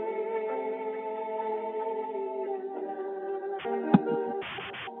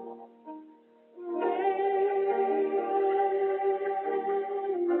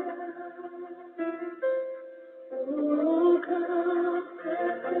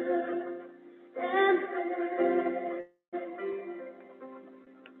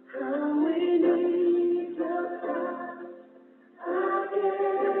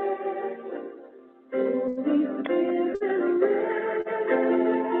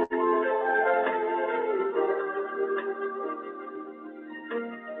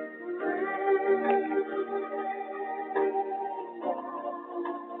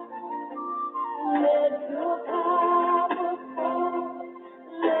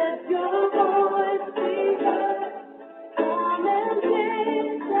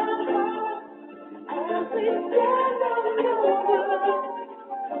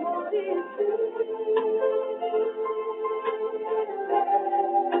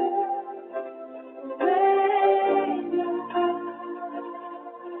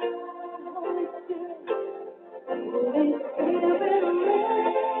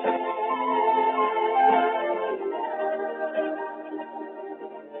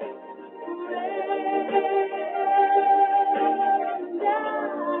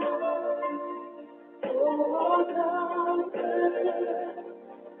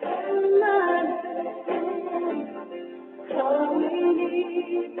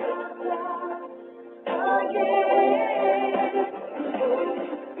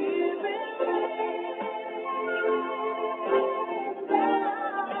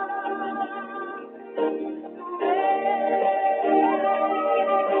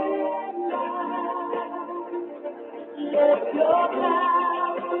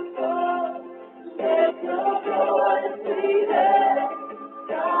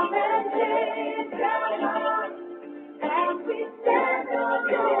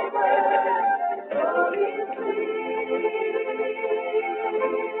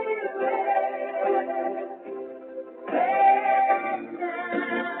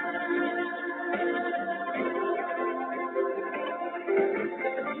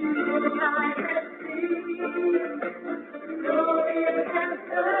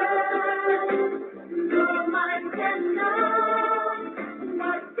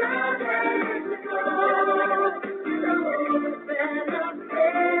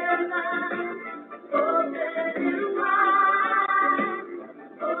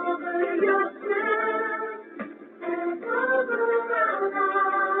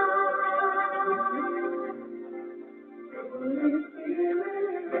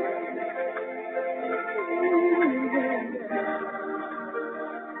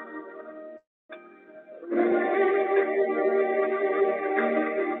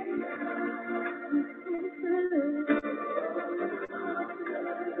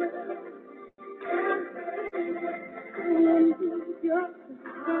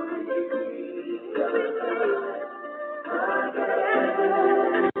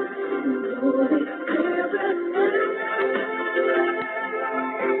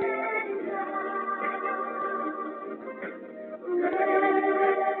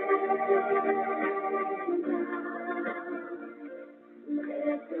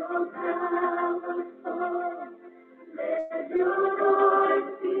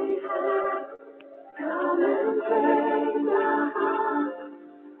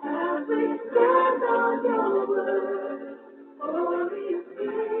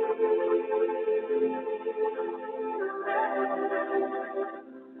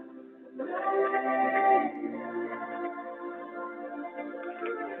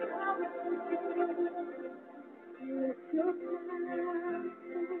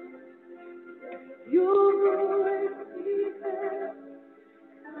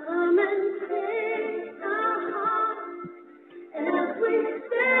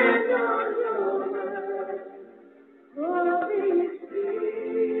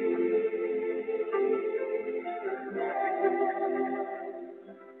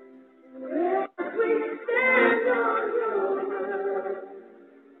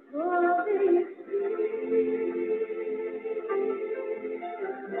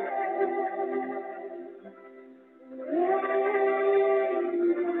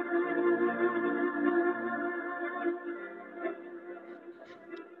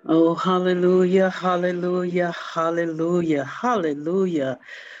 Oh, hallelujah, hallelujah, hallelujah, hallelujah.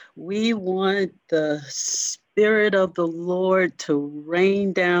 We want the Spirit of the Lord to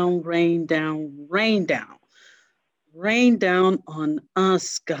rain down, rain down, rain down, rain down on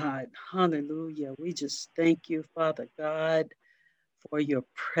us, God. Hallelujah. We just thank you, Father God, for your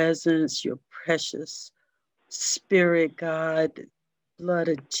presence, your precious Spirit, God, blood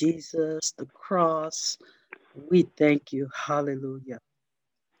of Jesus, the cross. We thank you. Hallelujah.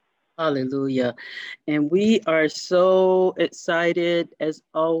 Hallelujah. And we are so excited, as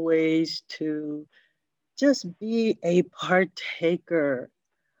always, to just be a partaker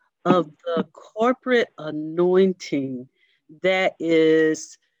of the corporate anointing that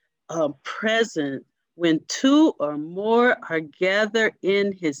is present when two or more are gathered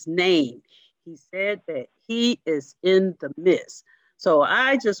in his name. He said that he is in the midst. So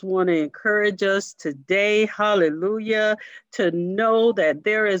I just want to encourage us today, hallelujah, to know that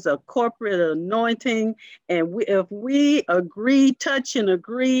there is a corporate anointing. And if we agree, touch and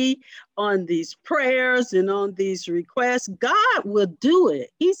agree on these prayers and on these requests, God will do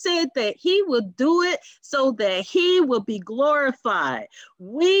it. He said that he will do it so that he will be glorified.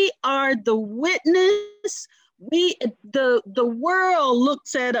 We are the witness. The world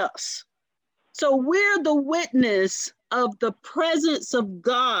looks at us. So we're the witness of the presence of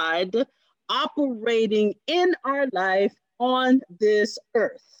God operating in our life on this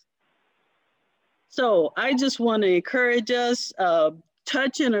earth. So I just want to encourage us,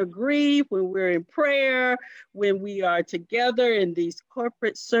 touch and agree when we're in prayer, when we are together in these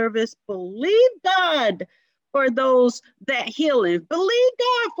corporate service. Believe God for those that healing. Believe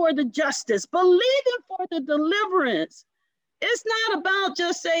God for the justice. Believe Him for the deliverance. It's not about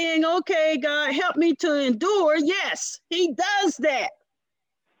just saying, okay, God, help me to endure. Yes, he does that.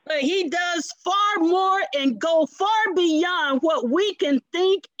 But he does far more and go far beyond what we can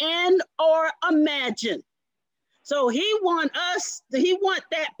think and or imagine. So he want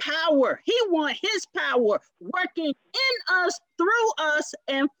that power. He want his power working in us, through us,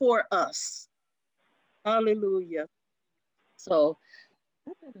 and for us. Hallelujah. So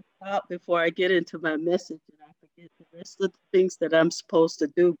I'm going to stop before I get into my message and I forget the rest of the things that I'm supposed to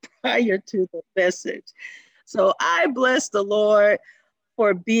do prior to the message. So I bless the Lord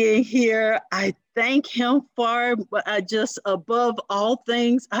for being here. I thank him for just above all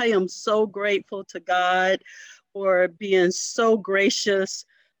things. I am so grateful to God for being so gracious,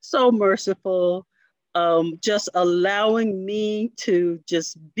 so merciful, just allowing me to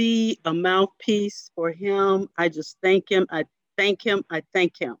just be a mouthpiece for him. I just thank him. I thank him. I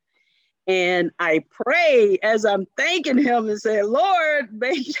thank him. And I pray as I'm thanking him and say, Lord,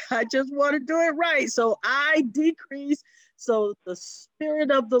 maybe I just want to do it right. So I decrease so the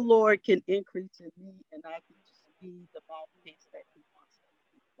Spirit of the Lord can increase in me and I can just be the mouthpiece that he wants to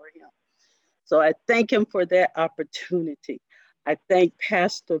be for him. So I thank him for that opportunity. I thank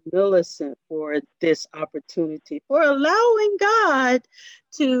Pastor Millicent for this opportunity, for allowing God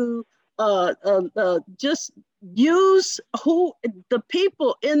to just use the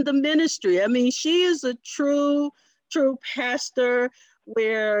people in the ministry. I mean, she is a true pastor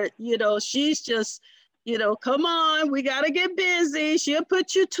where, she's just, come on, we got to get busy. She'll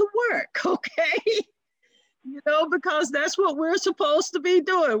put you to work, okay? Because that's what we're supposed to be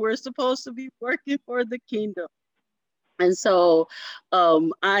doing. We're supposed to be working for the kingdom. And so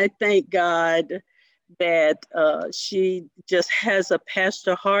I thank God that she just has a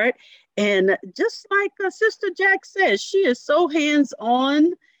pastor heart. And just like Sister Jack says, she is so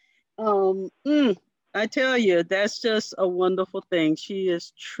hands-on. I tell you, that's just a wonderful thing. She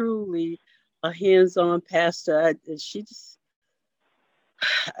is truly a hands-on pastor. She just,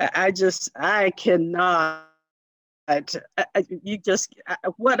 I cannot. You just,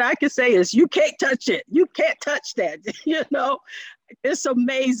 what I can say is, you can't touch it. You can't touch that. You know, it's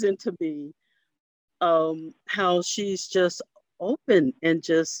amazing to me how she's just open and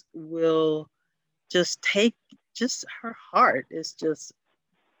just will just take, just her heart is just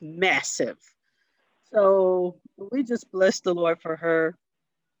massive. So we just bless the Lord for her.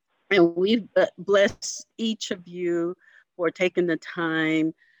 And we bless each of you for taking the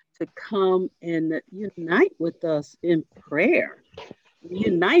time to come and unite with us in prayer,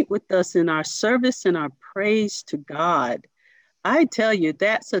 unite with us in our service and our praise to God. I tell you,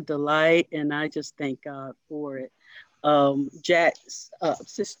 that's a delight, and I just thank God for it.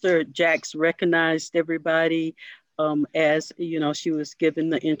 Sister Jax recognized everybody as she was given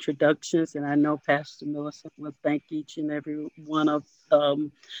the introductions, and I know Pastor Millicent will thank each and every one of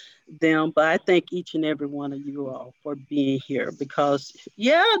them, but I thank each and every one of you all for being here, because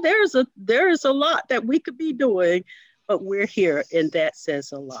there is a lot that we could be doing, but we're here, and that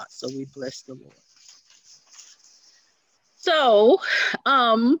says a lot. So we bless the Lord. So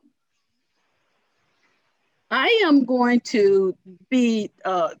I am going to be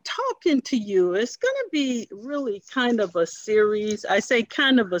talking to you. It's going to be really kind of a series. I say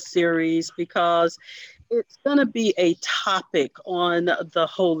kind of a series because it's going to be a topic on the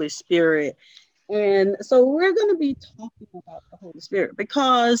Holy Spirit. And so we're going to be talking about the Holy Spirit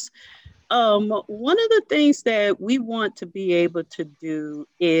because one of the things that we want to be able to do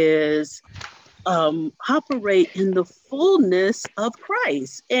is operate in the fullness of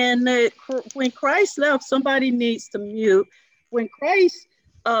Christ. And when Christ left, somebody needs to mute. When Christ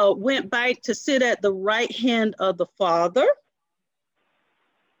went back to sit at the right hand of the Father,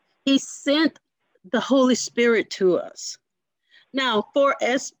 he sent the Holy Spirit to us. Now, for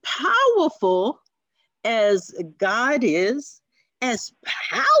as powerful as God is, as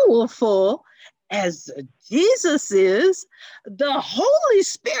powerful as Jesus is, the Holy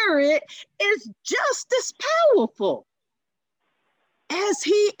Spirit is just as powerful as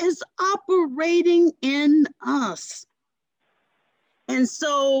he is operating in us. And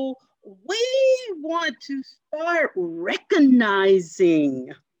so we want to start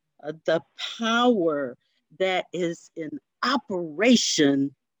recognizing the power that is in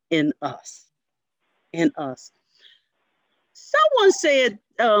operation in us. Someone said,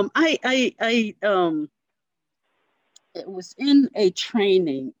 it was in a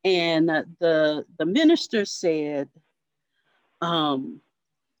training, and the minister said,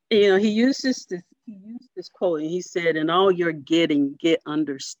 he used this quote, and he said, "In all you're getting, get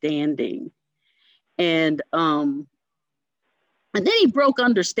understanding," and then he broke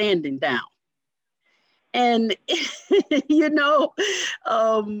understanding down. And,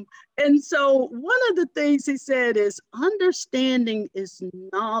 and so one of the things he said is understanding is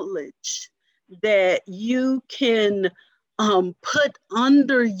knowledge that you can put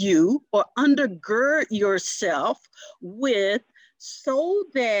under you or undergird yourself with so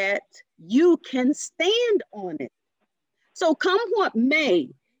that you can stand on it. So come what may,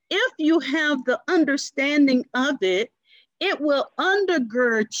 if you have the understanding of it, it will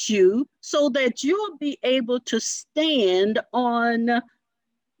undergird you so that you'll be able to stand on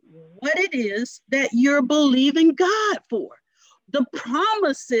what it is that you're believing God for. The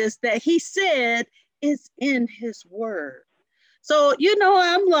promises that he said is in his word. So,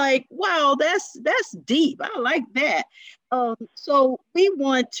 I'm like, wow, that's deep. I like that. So we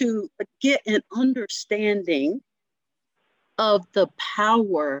want to get an understanding of the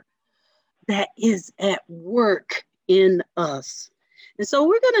power that is at work in us. And so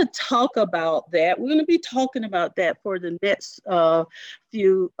we're going to talk about that. We're going to be talking about that for the next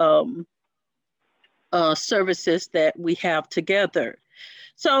few services that we have together.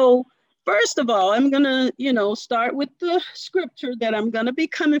 So first of all, I'm going to, start with the scripture that I'm going to be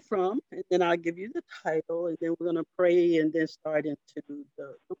coming from, and then I'll give you the title, and then we're going to pray and then start into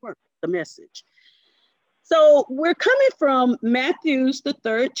the work, the message. So we're coming from Matthew's, the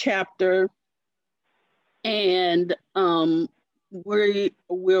 3rd chapter, and we'll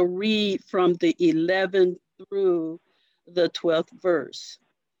read from the 11th through the 12th verse.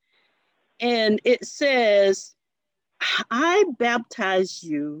 And it says, I baptize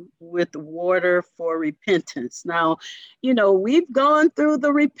you with water for repentance. Now, we've gone through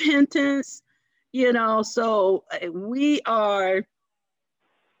the repentance, so we are,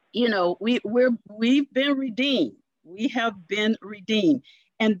 we've been redeemed. We have been redeemed.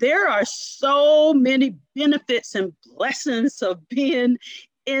 And there are so many benefits and blessings of being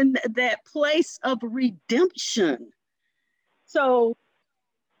in that place of redemption. So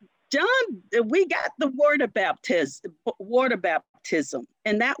John, we got the water baptism,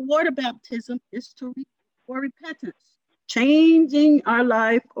 and that water baptism is for repentance, changing our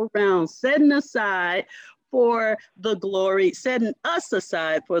life around, setting us aside for the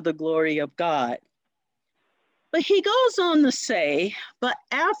glory of God. But he goes on to say, but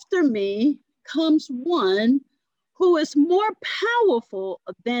after me comes one who is more powerful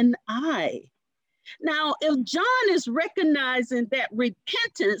than I. Now, if John is recognizing that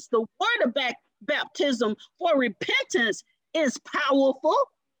repentance, the water baptism for repentance is powerful,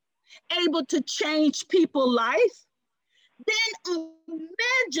 able to change people's life, then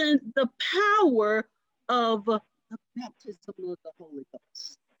imagine the power of the baptism of the Holy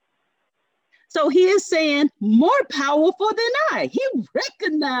Ghost. So he is saying more powerful than I. He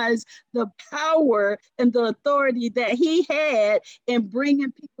recognized the power and the authority that he had in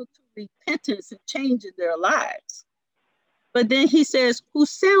bringing people to repentance and changing their lives. But then he says, whose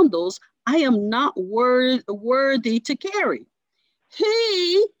sandals I am not worthy to carry.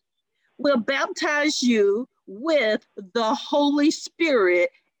 He will baptize you with the Holy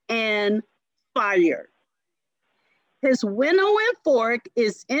Spirit and fire. His winnowing fork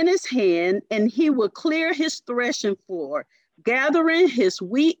is in his hand, and he will clear his threshing floor, gathering his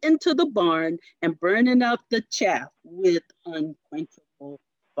wheat into the barn and burning up the chaff with unquenchable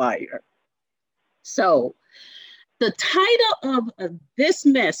fire. So the title of this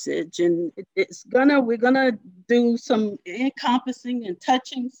message, and we're gonna do some encompassing and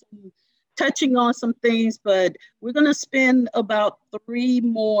touching on some things, but we're gonna spend about 3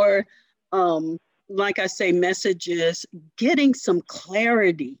 more like I say, messages, getting some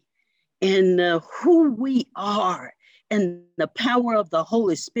clarity in who we are and the power of the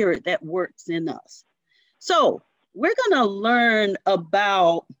Holy Spirit that works in us. So we're going to learn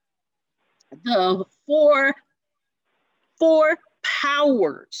about the four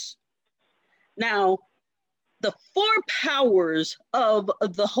powers. Now, the 4 powers of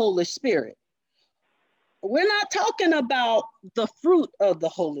the Holy Spirit. We're not talking about the fruit of the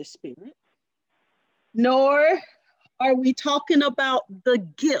Holy Spirit, nor are we talking about the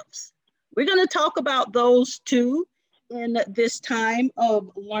gifts. We're going to talk about those 2 in this time of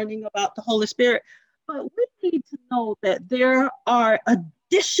learning about the Holy Spirit. But we need to know that there are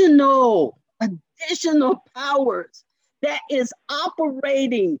additional powers that is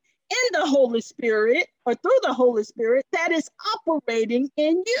operating in the Holy Spirit or through the Holy Spirit that is operating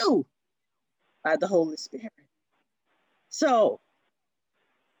in you by the Holy Spirit. So,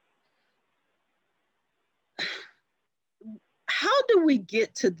 how do we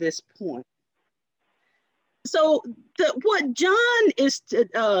get to this point? So what John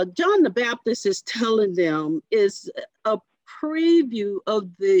the Baptist is telling them is a preview of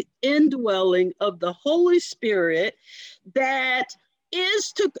the indwelling of the Holy Spirit that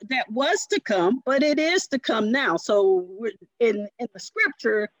was to come, but it is to come now. So in the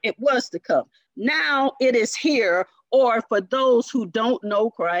scripture, it was to come. Now it is here, or for those who don't know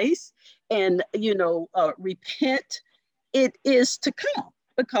Christ and repent, it is to come,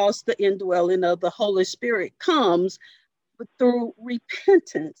 because the indwelling of the Holy Spirit comes through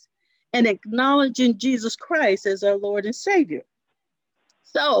repentance and acknowledging Jesus Christ as our Lord and Savior.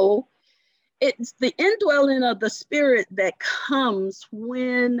 So it's the indwelling of the Spirit that comes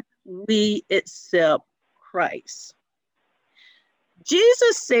when we accept Christ.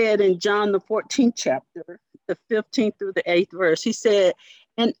 Jesus said in John the 14th chapter, the 15th through the 8th verse, he said,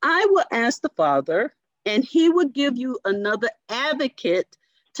 and I will ask the Father, and he will give you another advocate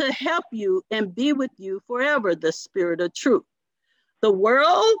to help you and be with you forever, the Spirit of truth. The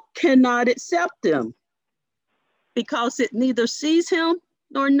world cannot accept him because it neither sees him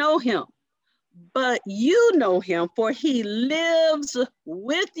nor know him. But you know him, for he lives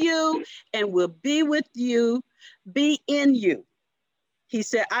with you and will be with you, be in you. He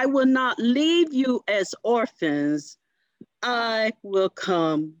said, I will not leave you as orphans. I will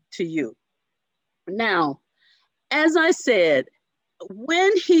come to you. Now, as I said,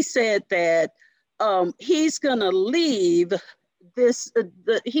 when he said that he's going to leave this,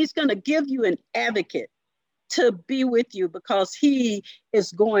 he's going to give you an advocate to be with you because he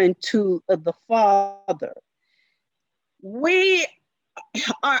is going to the Father. We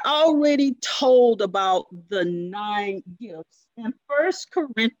are already told about the 9 gifts in 1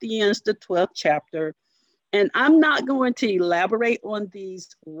 Corinthians, the 12th chapter. And I'm not going to elaborate on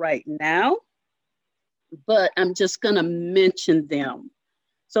these right now, but I'm just going to mention them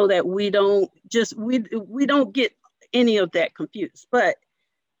so that we don't get any of that confused. But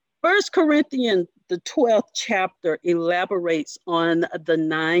 1 Corinthians, the 12th chapter elaborates on the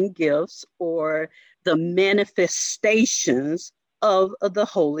 9 gifts or the manifestations of the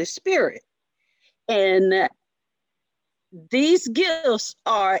Holy Spirit. And these gifts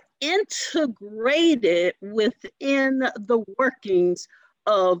are integrated within the workings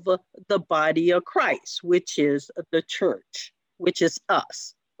of the body of Christ, which is the church, which is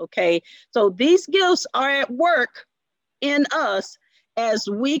us. Okay, so these gifts are at work in us as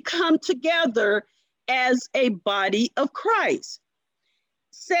we come together as a body of Christ.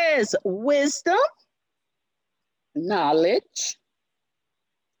 It says wisdom, knowledge,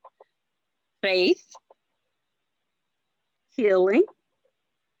 faith, healing,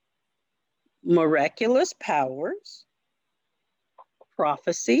 miraculous powers,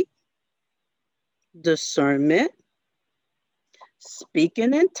 prophecy, discernment,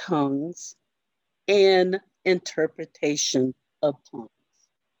 speaking in tongues, and interpretation of tongues.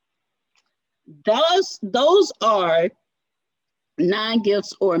 Those are 9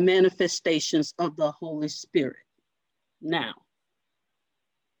 gifts or manifestations of the Holy Spirit. Now,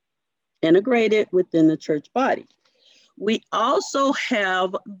 integrated within the church body. We also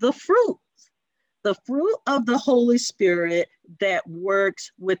have the fruit of the Holy Spirit that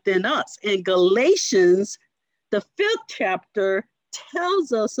works within us. In Galatians, the 5th chapter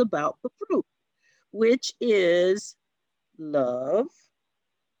tells us about the fruit, which is love,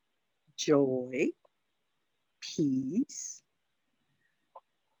 joy, peace,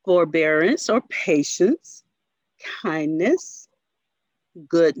 forbearance or patience, kindness,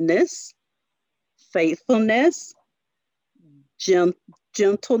 goodness, faithfulness,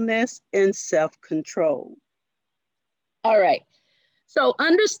 gentleness, and self-control. All right, so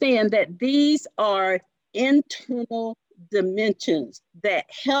understand that these are internal dimensions that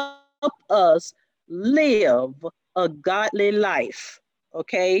help us live a godly life,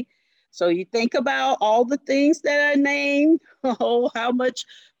 okay? So you think about all the things that are named. Oh, how much,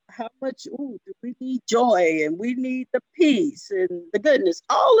 do we need joy, and we need the peace and the goodness.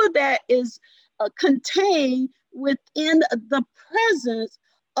 All of that is contained within the presence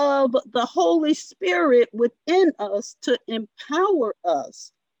of the Holy Spirit within us to empower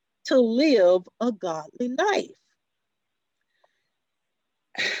us to live a godly life.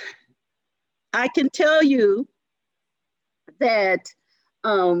 I can tell you that,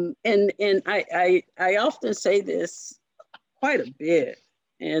 and I often say this quite a bit,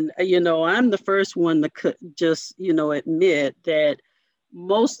 and I'm the first one to just admit that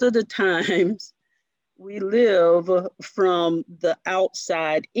most of the times we live from the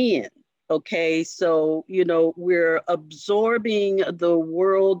outside in. Okay, so we're absorbing the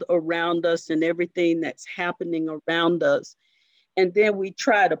world around us and everything that's happening around us, and then we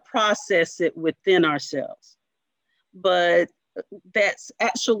try to process it within ourselves. But that's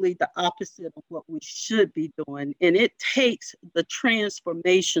actually the opposite of what we should be doing. And it takes the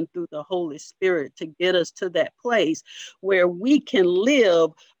transformation through the Holy Spirit to get us to that place where we can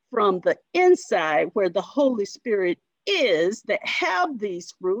live from the inside, where the Holy Spirit is, that have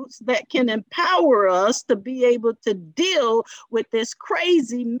these fruits that can empower us to be able to deal with this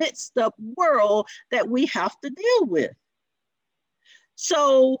crazy mixed up world that we have to deal with.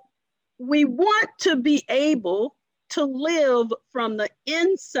 So we want to be able to live from the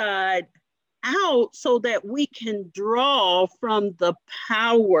inside out so that we can draw from the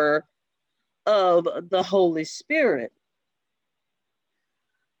power of the Holy Spirit.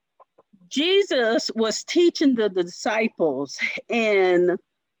 Jesus was teaching the disciples, and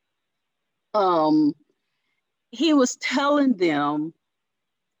he was telling them,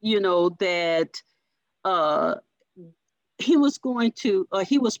 that he was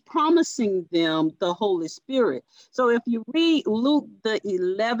promising them the Holy Spirit. So if you read Luke, the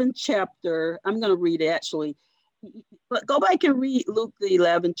 11th chapter, I'm going to read it actually, but go back and read Luke, the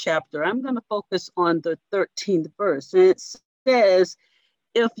 11th chapter. I'm going to focus on the 13th verse. And it says,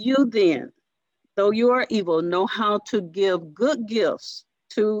 if you then, though you are evil, know how to give good gifts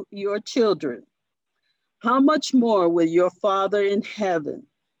to your children, how much more will your Father in heaven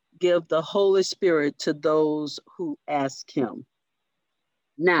give the Holy Spirit to those who ask him?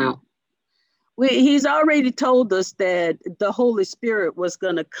 Now, he's already told us that the Holy Spirit was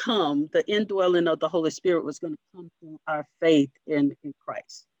going to come, the indwelling of the Holy Spirit was going to come through our faith in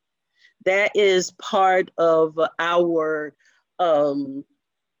Christ. That is part of our,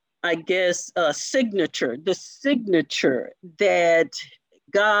 signature, the signature that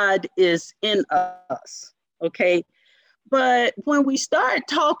God is in us, okay? But when we start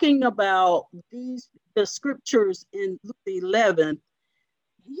talking about the scriptures in Luke 11,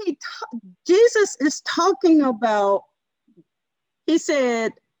 Jesus is talking about, he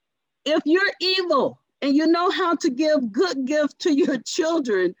said, If you're evil and you know how to give good gifts to your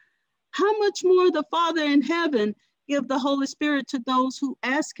children, how much more the Father in heaven give the Holy Spirit to those who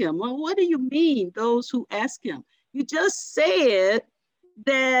ask him? Well, what do you mean, those who ask him? You just said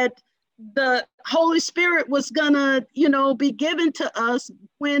that the Holy Spirit was gonna, be given to us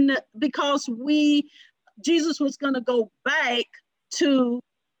because Jesus was gonna go back to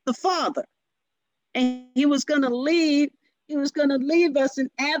the Father, and he was gonna leave us an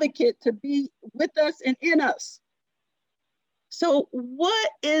advocate to be with us and in us. So what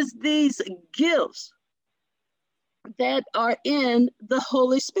is these gifts that are in the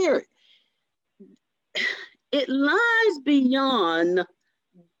Holy Spirit? It lies beyond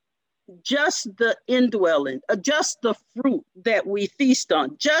just the indwelling, just the fruit that we feast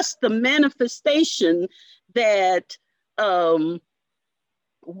on, just the manifestation that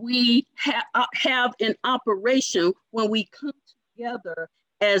we have in operation when we come together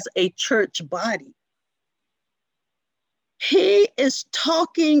as a church body. He is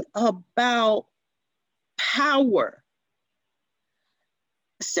talking about power.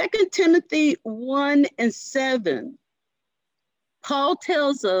 2 Timothy 1:7, Paul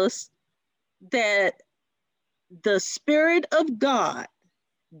tells us that the Spirit of God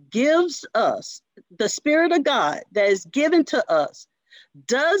gives us, the Spirit of God that is given to us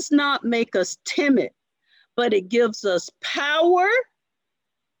does not make us timid, but it gives us power,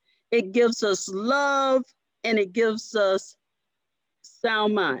 it gives us love, and it gives us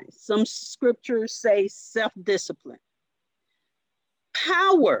sound mind. Some scriptures say self-discipline.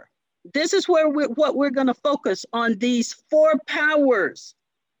 Power. This is where what we're going to focus on, these 4 powers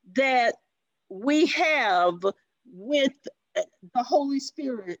that we have with the Holy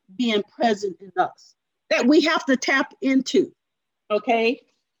Spirit being present in us, that we have to tap into. Okay?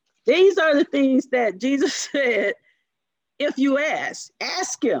 These are the things that Jesus said, if you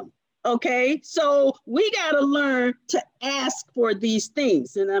ask him. Okay? So we got to learn to ask for these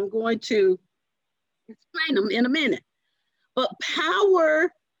things, and I'm going to explain them in a minute. But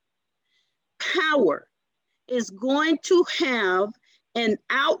power is going to have an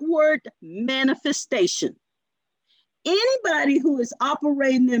outward manifestation. Anybody who is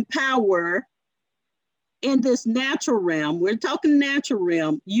operating in power in this natural realm, we're talking natural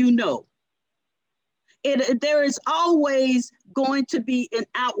realm, there is always going to be an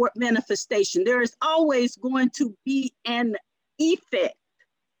outward manifestation. There is always going to be an effect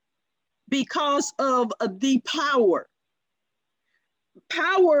because of the power.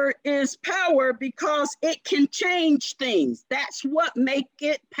 Power is power because it can change things. That's what makes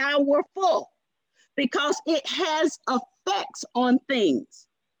it powerful, because it has effects on things.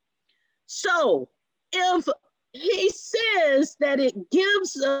 So if he says that it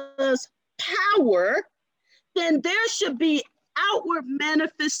gives us power, then there should be outward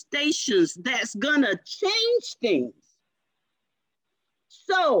manifestations that's gonna change things.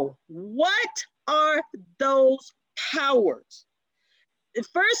 So what are those powers?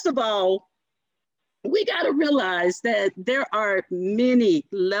 First of all, we got to realize that there are many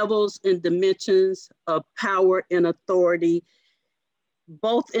levels and dimensions of power and authority,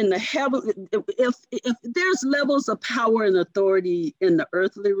 both in the heaven. If there's levels of power and authority in the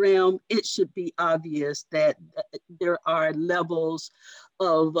earthly realm, it should be obvious that there are levels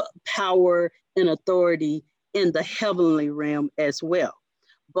of power and authority in the heavenly realm as well.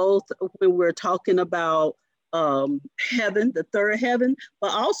 Both when we're talking about heaven, the third heaven,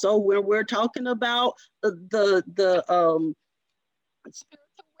 but also when we're talking about the spiritual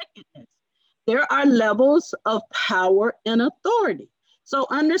wickedness. There are levels of power and authority. So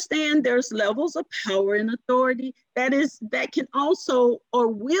understand there's levels of power and authority that can also or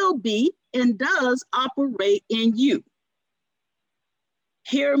will be and does operate in you.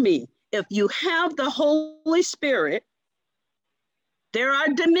 Hear me. If you have the Holy Spirit, there are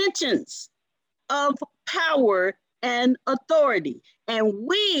dimensions of power and authority, and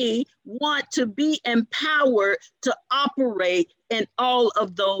we want to be empowered to operate in all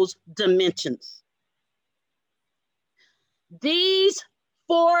of those dimensions. These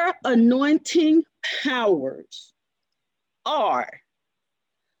 4 anointing powers are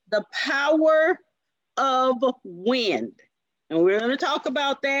the power of wind, and we're going to talk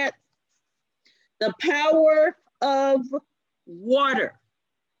about that, the power of water,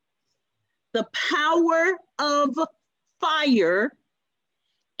 the power of fire,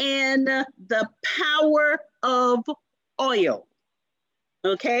 and the power of oil.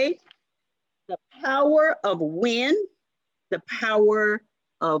 Okay? The power of wind, the power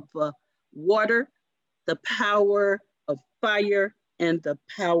of water, the power of fire, and the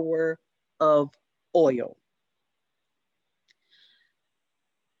power of oil.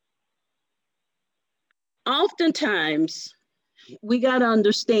 oftentimes we got to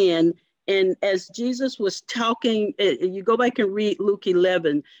understand, and as Jesus was talking, you go back and read Luke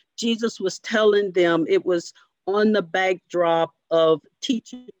 11, Jesus was telling them, it was on the backdrop of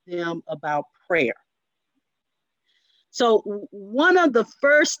teaching them about prayer. So one of the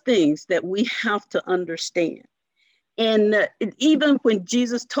first things that we have to understand, and even when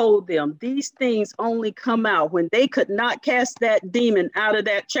Jesus told them these things only come out when they could not cast that demon out of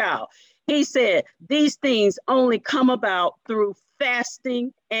that child, he said these things only come about through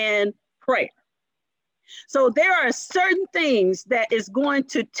fasting and prayer. So there are certain things that is going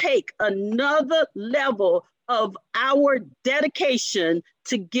to take another level of our dedication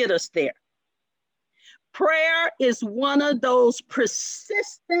to get us there. Prayer is one of those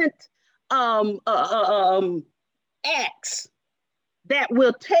persistent acts that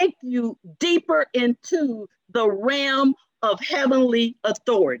will take you deeper into the realm of heavenly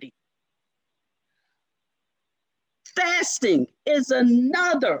authority. Fasting is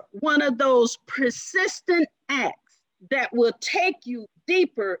another one of those persistent acts that will take you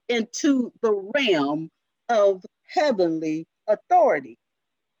deeper into the realm of heavenly authority.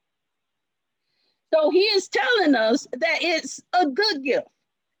 So he is telling us that it's a good gift.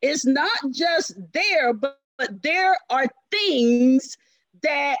 It's not just there, but there are things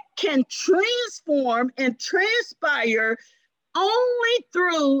that can transform and transpire only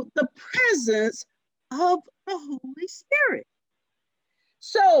through the presence of the Holy Spirit.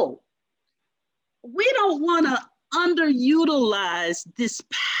 So we don't want to underutilize this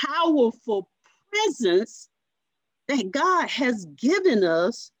powerful presence that God has given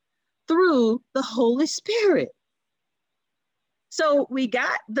us through the Holy Spirit. So we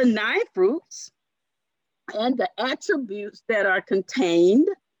got the 9 fruits and the attributes that are contained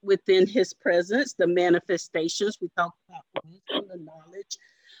within his presence, the manifestations. We talked about wisdom, the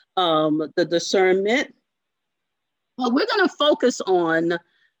knowledge, the discernment. But we're going to focus on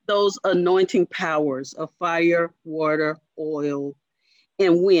those anointing powers of fire, water, oil,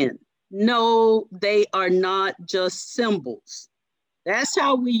 and wind. No, they are not just symbols. That's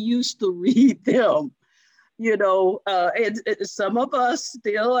how we used to read them. You know, some of us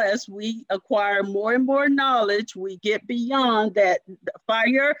still, as we acquire more and more knowledge, we get beyond that.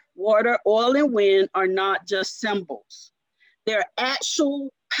 Fire, water, oil, and wind are not just symbols. They're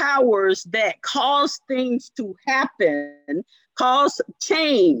actual powers that cause things to happen, cause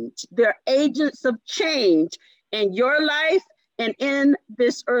change. They're agents of change in your life and in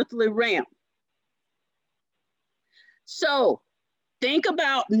this earthly realm. So think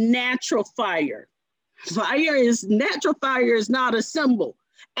about natural fire. Natural fire is not a symbol.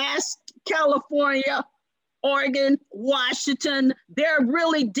 Ask California, Oregon, Washington, they're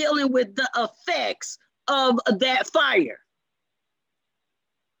really dealing with the effects of that fire.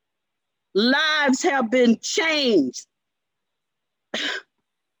 Lives have been changed.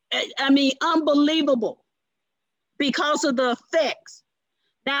 I mean, unbelievable because of the effects.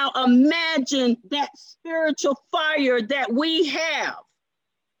 Now imagine that spiritual fire that we have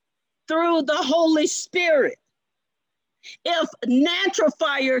through the Holy Spirit. If natural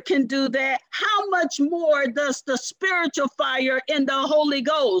fire can do that, how much more does the spiritual fire in the Holy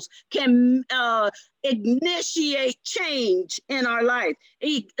Ghost can initiate change in our life,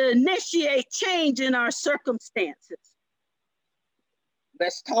 initiate change in our circumstances?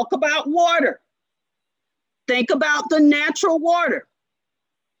 Let's talk about water. Think about the natural water.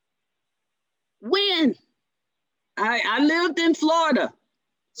 Wind. I lived in Florida,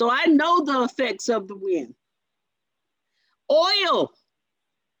 so I know the effects of the wind. Oil.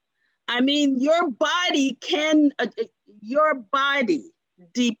 I mean, your body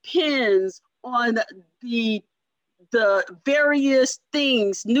depends on the various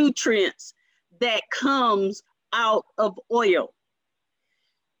things, nutrients that comes out of oil.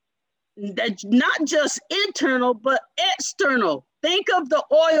 That's not just internal, but external. Think of the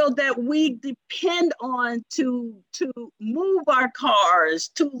oil that we depend on to move our cars,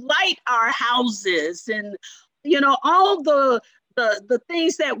 to light our houses, and all the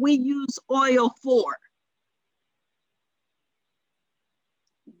things that we use oil for.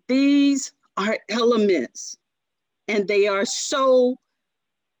 These are elements, and they are so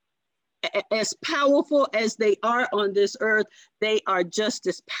as powerful as they are on this earth, they are just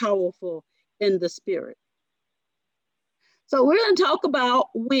as powerful in the spirit. So we're going to talk about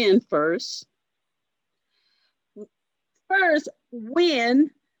wind first. First, wind,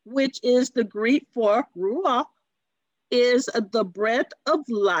 which is the Greek for ruach, is the breath of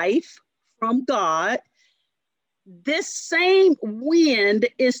life from God. This same wind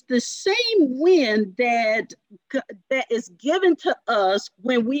is the same wind that is given to us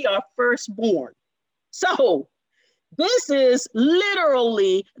when we are first born. So this is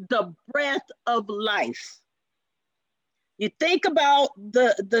literally the breath of life. You think about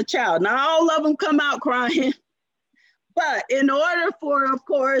the child. Now all of them come out crying, but in order for, of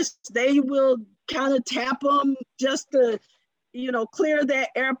course, they will kind of tap them just to, clear that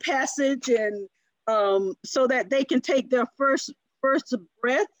air passage, and so that they can take their first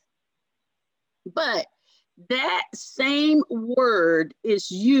breath. But that same word is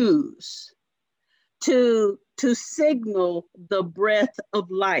used to signal the breath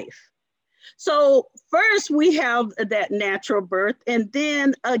of life. So first we have that natural birth, and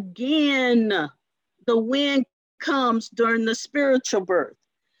then again, the wind comes during the spiritual birth.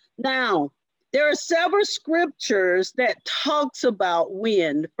 Now, there are several scriptures that talks about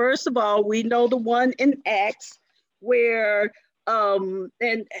wind. First of all, we know the one in Acts where and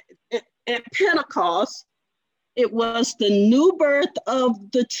at Pentecost, it was the new birth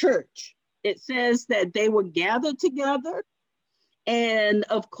of the church. It says that they were gathered together. And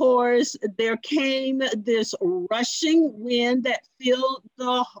of course, there came this rushing wind that filled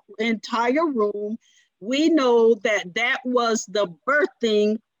the entire room. We know that that was the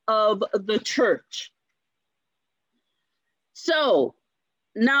birthing of the church. So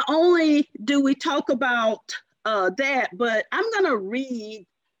not only do we talk about that, but I'm going to read,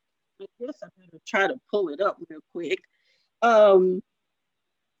 I guess I'm going to try to pull it up real quick.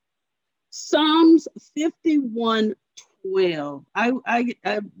 Psalms 51:12. I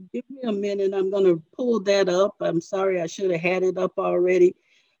give me a minute. I'm going to pull that up. I'm sorry, I should have had it up already.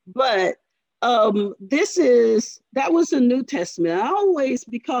 But that was the New Testament. I always,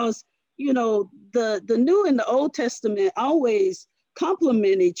 because the New and the Old Testament always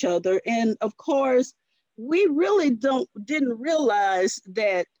complement each other. And of course, we really didn't realize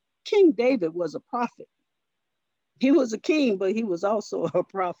that King David was a prophet. He was a king, but he was also a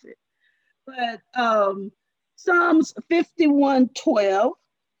prophet. But Psalms 51:12,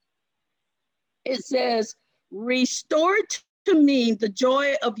 it says, "Restore to me the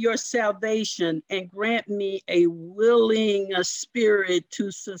joy of your salvation and grant me a willing spirit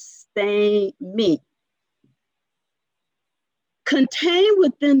to sustain me." Contained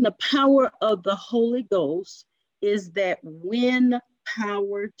within the power of the Holy Ghost is that wind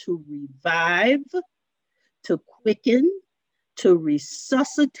power to revive, to quicken, to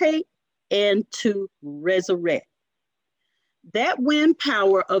resuscitate, and to resurrect. That wind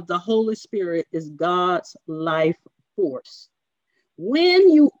power of the Holy Spirit is God's life force. When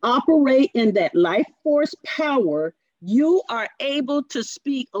you operate in that life force power, you are able to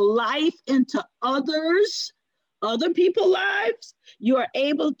speak life into other people's lives. You are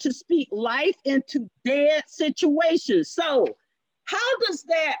able to speak life into dead situations. So how does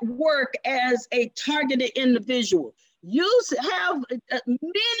that work as a targeted individual? You have,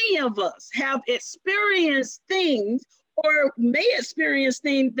 many of us have experienced things, or may experience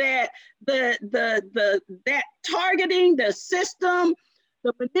things that that targeting, the system,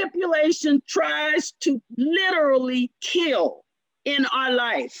 the manipulation tries to literally kill in our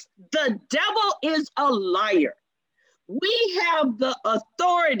life. The devil is a liar. We have the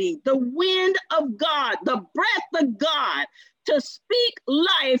authority, the wind of God, the breath of God, to speak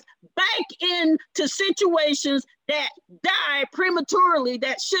life back into situations that die prematurely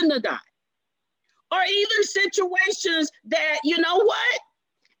that shouldn't have died. Or even situations that, you know what?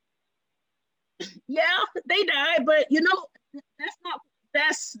 Yeah, they died, but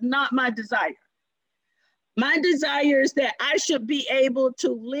that's not my desire. My desire is that I should be able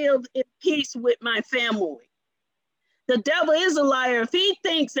to live in peace with my family. The devil is a liar if he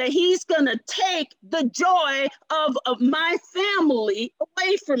thinks that he's going to take the joy of my family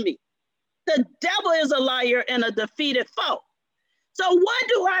away from me. The devil is a liar and a defeated foe. So what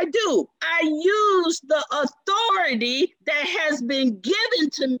do? I use the authority that has been given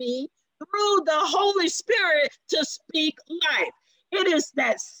to me through the Holy Spirit to speak life. It is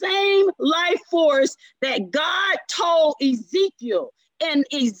that same life force that God told Ezekiel in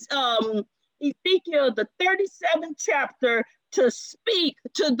Ezekiel, the 37th chapter, to speak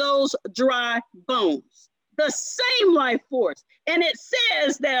to those dry bones. The same life force. And it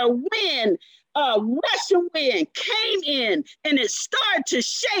says that when rushing wind came in and it started to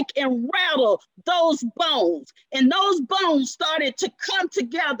shake and rattle those bones, and those bones started to come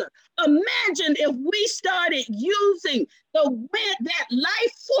together. Imagine if we started using the wind, that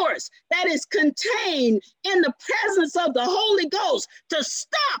life force that is contained in the presence of the Holy Ghost, to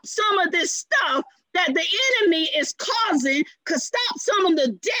stop some of this stuff that the enemy is causing, could stop some of the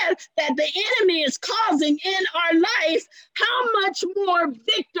death that the enemy is causing in our life. How much more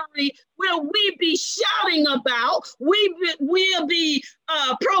victory will we be shouting about? We will be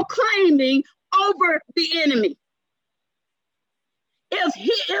proclaiming over the enemy.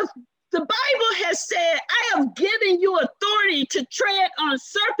 If the Bible has said, I have given you authority to tread on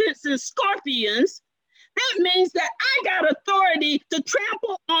serpents and scorpions, that means that I got authority to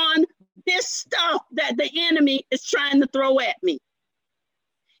trample on this stuff that the enemy is trying to throw at me.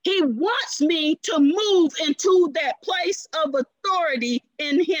 He wants me to move into that place of authority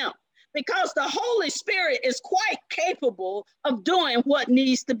in him, because the Holy Spirit is quite capable of doing what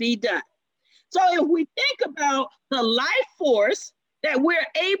needs to be done. So if we think about the life force that we're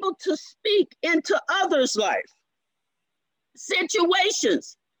able to speak into others' life,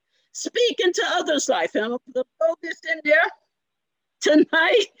 situations, speak into others' life. And I'm going to throw this in there.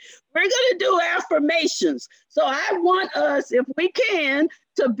 Tonight, we're going to do affirmations. So I want us, if we can,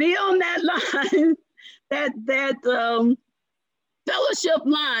 to be on that line, that fellowship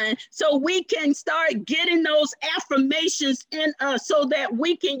line, so we can start getting those affirmations in us, so that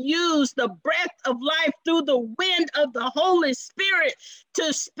we can use the breath of life through the wind of the Holy Spirit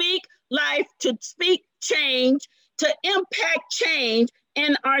to speak life, to speak change, to impact change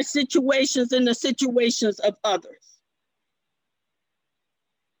in our situations and the situations of others.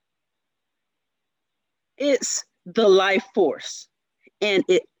 It's the life force, and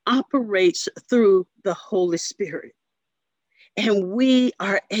it operates through the Holy Spirit. And we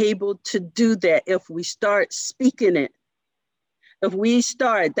are able to do that if we start speaking it. If we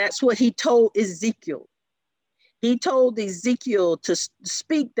start, that's what he told Ezekiel. He told Ezekiel to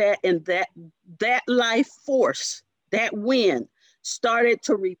speak that, and that life force, that wind, started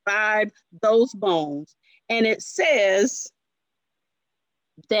to revive those bones. And it says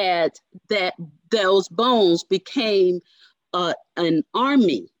that those bones became an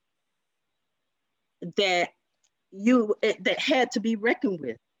army that had to be reckoned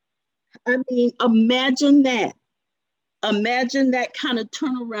with. I mean, imagine that. Imagine that kind of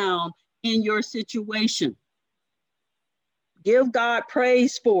turnaround in your situation. Give God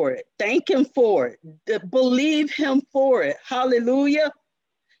praise for it. Thank him for it. Believe him for it. Hallelujah.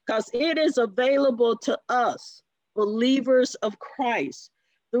 Because it is available to us, believers of Christ,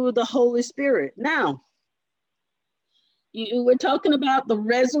 through the Holy Spirit. Now, we're talking about the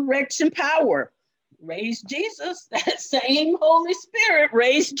resurrection power. Raise Jesus. That same Holy Spirit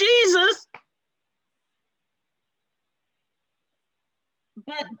raised Jesus.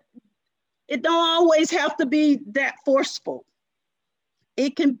 But it don't always have to be that forceful.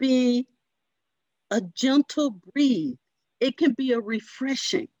 It can be a gentle breeze. It can be a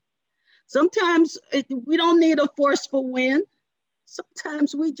refreshing. Sometimes we don't need a forceful wind.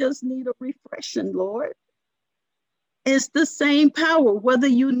 Sometimes we just need a refreshing, Lord. It's the same power, whether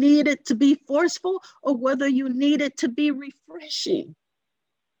you need it to be forceful or whether you need it to be refreshing.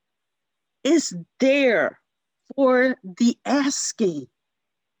 It's there for the asking.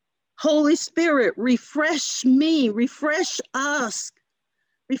 Holy Spirit, refresh me, refresh us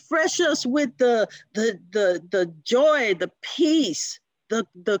with the joy, the peace,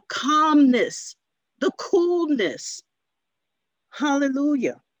 the calmness, the coolness.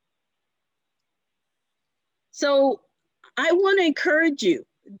 Hallelujah. So I want to encourage you,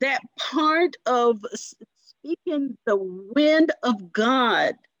 that part of speaking the wind of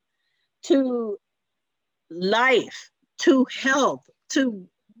God to life, to health, to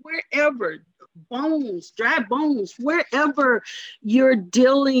wherever, bones, dry bones, wherever you're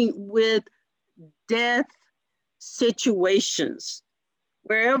dealing with death situations,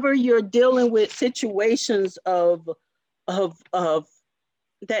 wherever you're dealing with situations of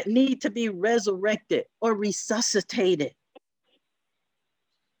that need to be resurrected or resuscitated,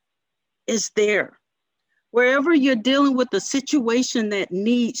 is there. Wherever you're dealing with a situation that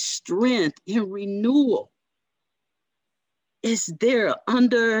needs strength and renewal, is there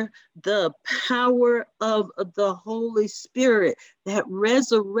under the power of the Holy Spirit. That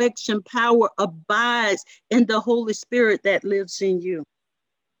resurrection power abides in the Holy Spirit that lives in you.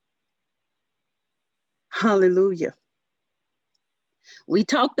 Hallelujah. We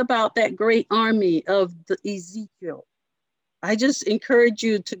talked about that great army of the Ezekiel. I just encourage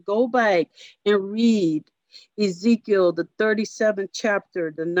you to go back and read Ezekiel, the 37th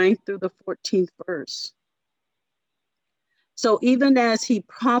chapter, the 9th through the 14th verse. So even as he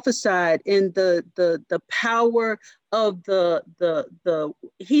prophesied in the power of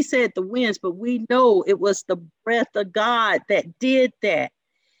he said the winds, but we know it was the breath of God that did that.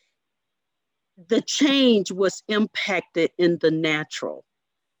 The change was impacted in the natural.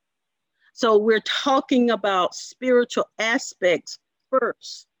 So we're talking about spiritual aspects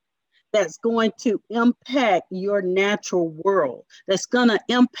first. That's going to impact your natural world. That's going to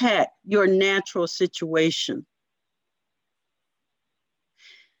impact your natural situation.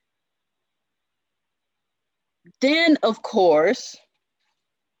 Then, of course,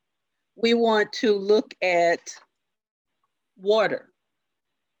 we want to look at water.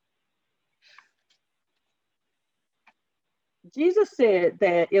 Jesus said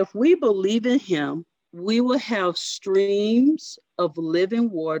that if we believe in him, we will have streams of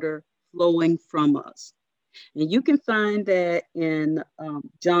living water flowing from us. And you can find that in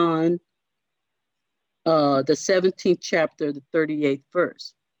John, the 17th chapter, the 38th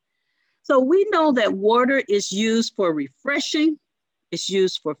verse. So we know that water is used for refreshing, it's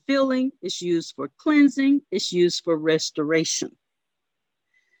used for filling, it's used for cleansing, it's used for restoration.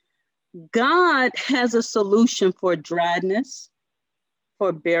 God has a solution for dryness,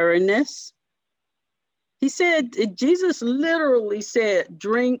 for barrenness. He said, Jesus literally said,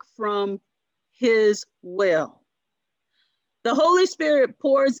 drink from his well. The Holy Spirit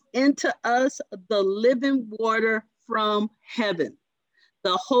pours into us the living water from heaven.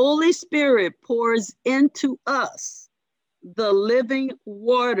 The Holy Spirit pours into us the living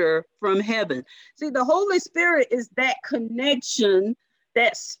water from heaven. See, the Holy Spirit is that connection,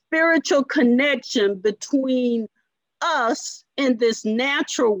 that spiritual connection between us in this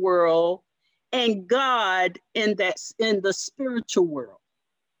natural world and God in the spiritual world.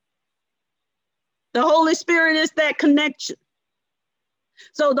 The Holy Spirit is that connection.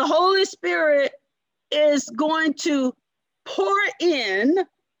 So the Holy Spirit is going to pour in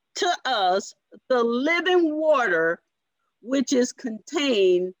to us the living water which is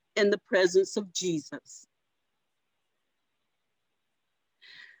contained in the presence of Jesus.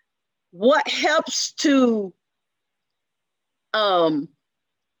 What helps to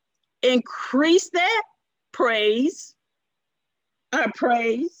increase that? Praise. Our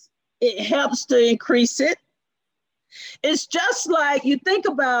praise. It helps to increase it. It's just like you think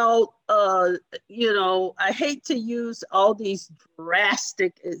about, I hate to use all these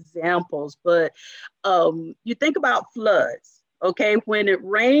drastic examples, but you think about floods, okay? When it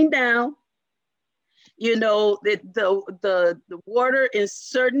rained down, the water in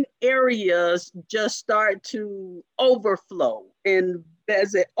certain areas just start to overflow. And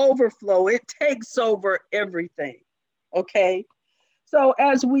as it overflow, it takes over everything, okay? So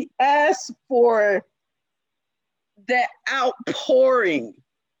as we ask for that outpouring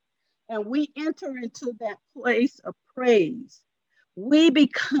and we enter into that place of praise, we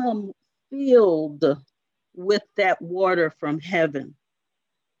become filled with that water from heaven.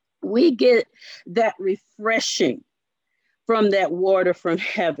 We get that refreshing from that water from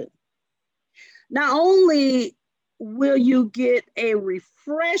heaven. Not only will you get a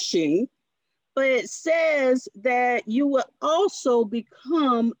refreshing, but it says that you will also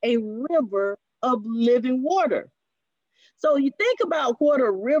become a river of living water. So you think about what a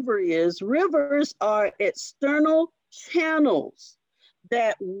river is. Rivers are external channels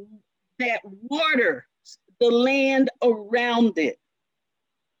that water the land around it.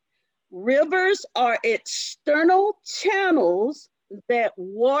 Rivers are external channels that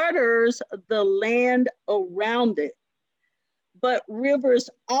waters the land around it. But rivers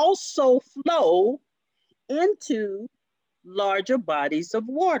also flow into larger bodies of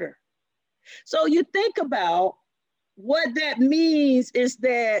water. So you think about what that means is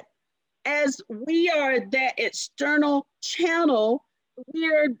that as we are that external channel, we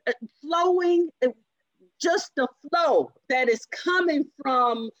are flowing, just the flow that is coming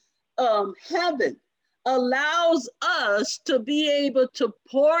from heaven allows us to be able to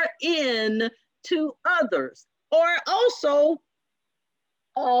pour in to others, or also,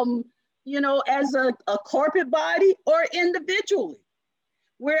 as a corporate body or individually,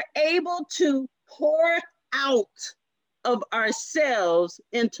 we're able to pour out of ourselves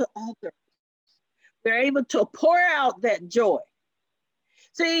into others. We're able to pour out that joy.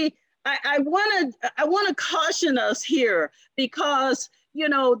 See, I want to caution us here because,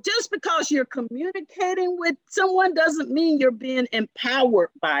 just because you're communicating with someone doesn't mean you're being empowered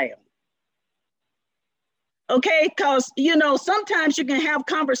by them. Okay, because, sometimes you can have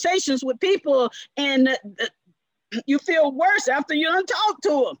conversations with people and you feel worse after you don't talk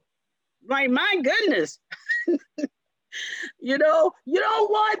to them. Like, my goodness, you don't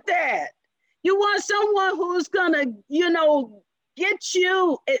want that. You want someone who's gonna, get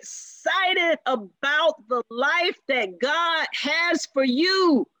you excited about the life that God has for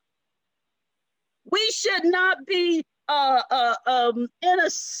you. We should not be in a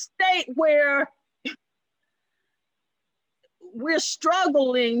state where we're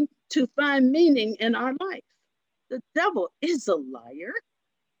struggling to find meaning in our life. The devil is a liar.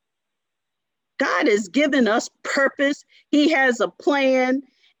 God has given us purpose. He has a plan.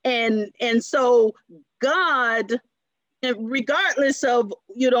 And so God, regardless of,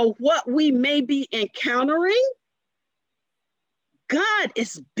 what we may be encountering, God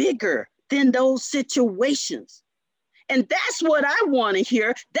is bigger than those situations. And that's what I want to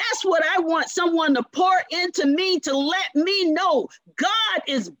hear. That's what I want someone to pour into me, to let me know God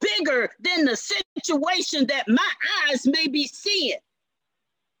is bigger than the situation that my eyes may be seeing.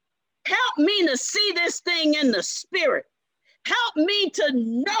 Help me to see this thing in the spirit. Help me to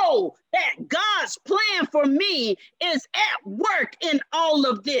know that God's plan for me is at work in all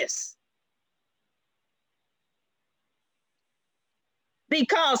of this.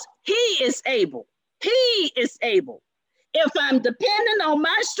 Because he is able. He is able. If I'm dependent on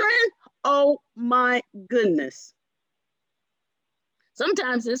my strength, oh my goodness.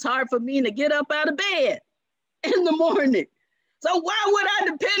 Sometimes it's hard for me to get up out of bed in the morning. So why would I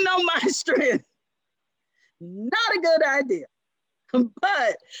depend on my strength? Not a good idea.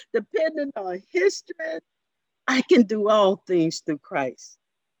 But depending on his strength, I can do all things through Christ.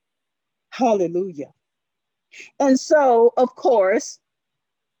 Hallelujah. And so, of course,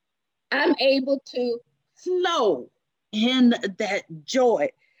 I'm able to flow in that joy.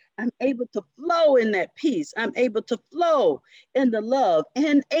 I'm able to flow in that peace. I'm able to flow in the love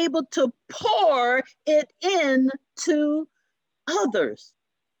and able to pour it into others.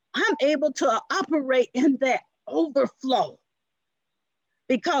 I'm able to operate in that overflow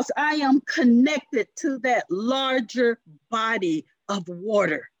because I am connected to that larger body of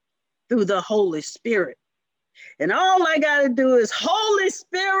water through the Holy Spirit. And all I got to do is, Holy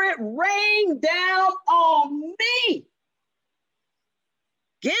Spirit, rain down on me.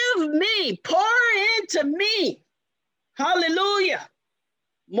 Give me, pour into me. Hallelujah.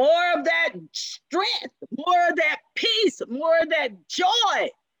 More of that strength, more of that peace, more of that joy,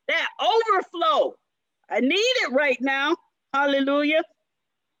 that overflow. I need it right now. Hallelujah.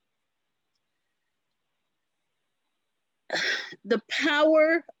 The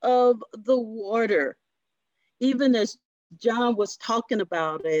power of the water. Even as John was talking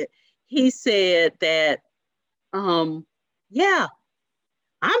about it, he said that, yeah,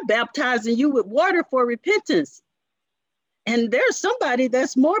 I'm baptizing you with water for repentance. And there's somebody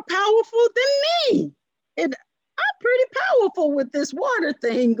that's more powerful than me. And I'm pretty powerful with this water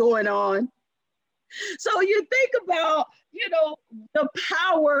thing going on. So you think about, the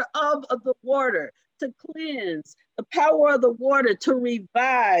power of the water to cleanse, the power of the water to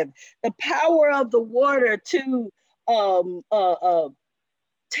revive, the power of the water to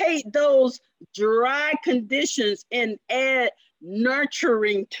take those dry conditions and add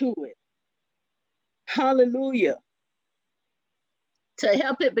nurturing to it. Hallelujah. To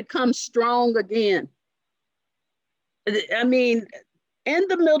help it become strong again. I mean, in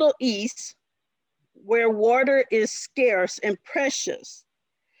the Middle East, where water is scarce and precious,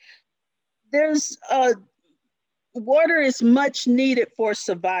 there's water is much needed for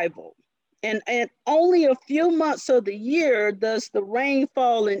survival. And only a few months of the year does the rain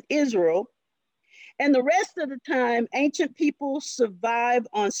fall in Israel. And the rest of the time, ancient people survive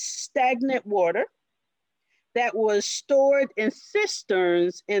on stagnant water that was stored in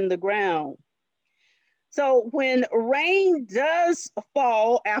cisterns in the ground. So when rain does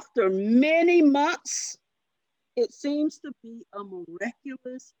fall after many months, it seems to be a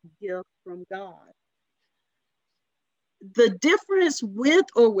miraculous gift from God. The difference with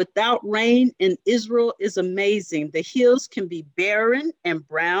or without rain in Israel is amazing. The hills can be barren and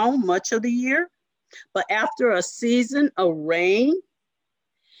brown much of the year, but after a season of rain,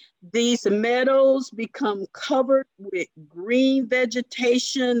 these meadows become covered with green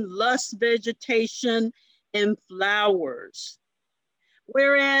vegetation, lush vegetation, and flowers.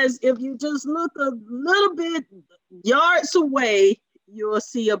 Whereas if you just look a little bit yards away, you'll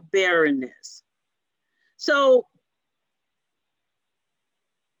see a barrenness. So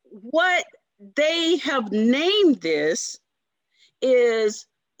what they have named this is,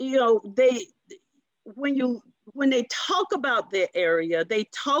 when they talk about the area, they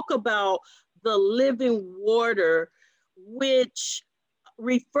talk about the living water, which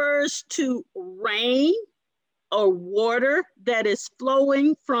refers to rain or water that is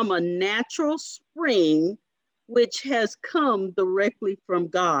flowing from a natural spring, which has come directly from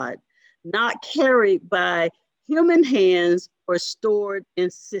God, not carried by human hands or stored in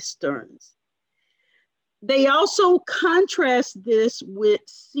cisterns. They also contrast this with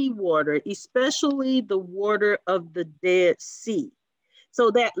seawater, especially the water of the Dead Sea. So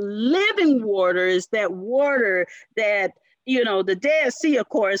that living water is that water that, the Dead Sea, of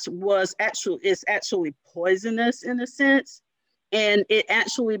course, is actually poisonous in a sense. And it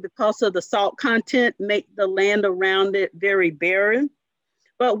actually, because of the salt content, make the land around it very barren.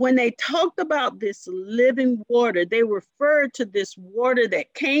 But when they talked about this living water, they referred to this water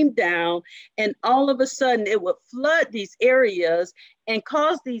that came down, and all of a sudden it would flood these areas and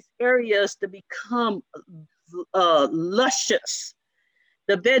cause these areas to become luscious.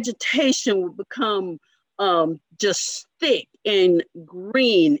 The vegetation would become just thick and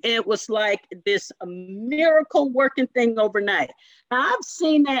green. It was like this miracle working thing overnight. Now, I've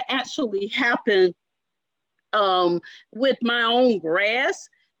seen that actually happen with my own grass.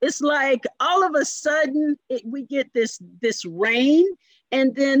 It's like all of a sudden we get this rain,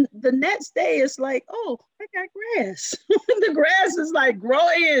 and then the next day it's like, oh, I got grass. The grass is like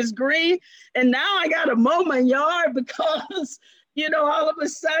growing, it's green, and now I got to mow my yard because all of a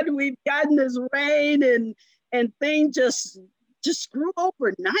sudden we've gotten this rain, and things just grew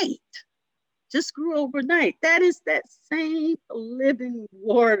overnight. Just grew overnight. That is that same living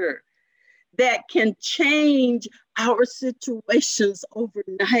water that can change our situations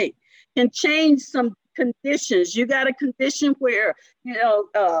overnight, can change some conditions. You got a condition where, you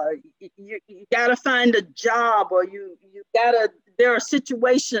got to find a job, or there are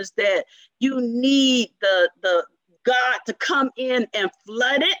situations that you need the God to come in and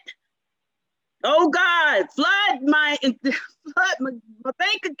flood it. Oh God, flood my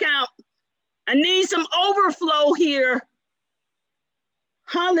bank account. I need some overflow here.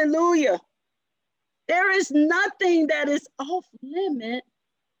 Hallelujah. There is nothing that is off limit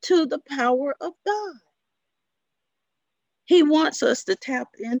to the power of God. He wants us to tap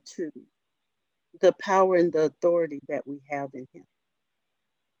into the power and the authority that we have in him.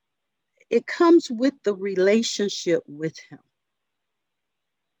 It comes with the relationship with him.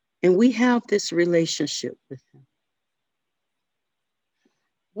 And we have this relationship with him.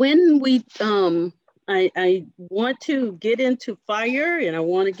 When we, I want to get into fire and I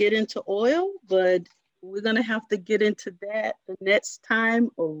want to get into oil, but we're going to have to get into that the next time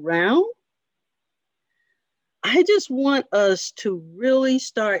around. I just want us to really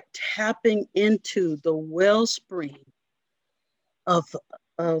start tapping into the wellspring of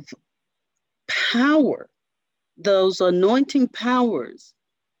power, those anointing powers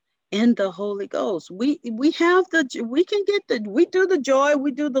in the Holy Ghost. We do the joy,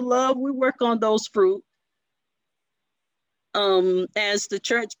 we do the love, we work on those fruit. As the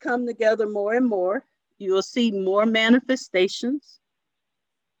church come together more and more, you'll see more manifestations.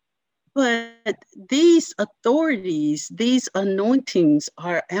 But these authorities, these anointings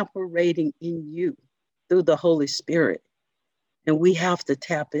are operating in you through the Holy Spirit. And we have to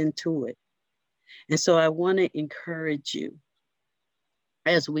tap into it. And so I want to encourage you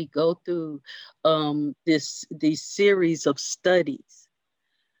as we go through these series of studies,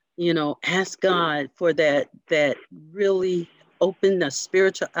 ask God for that really open the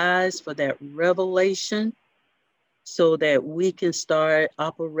spiritual eyes, for that revelation, so that we can start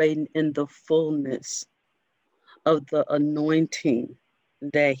operating in the fullness of the anointing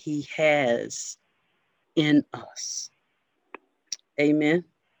that he has in us. Amen.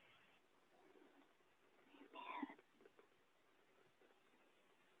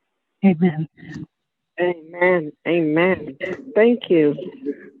 Amen. Amen. Amen. Thank you,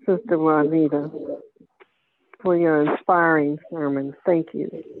 Sister Juanita, for your inspiring sermon. Thank you.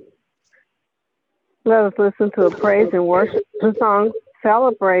 Let us listen to a praise and worship song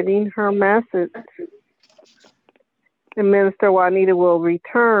celebrating her message. And Minister Juanita will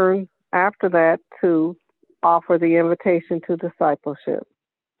return after that to offer the invitation to discipleship.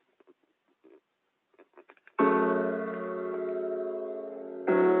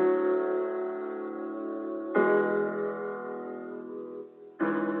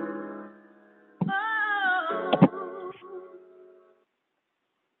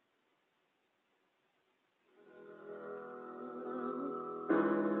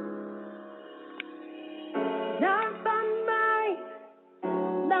 Not by might,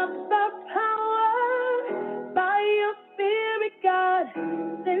 not by power, by your spirit, God.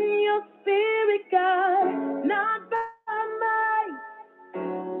 Send your spirit, God. Not by might,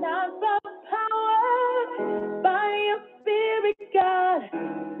 not by power, by your spirit, God.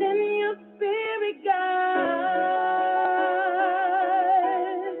 Send your spirit, God.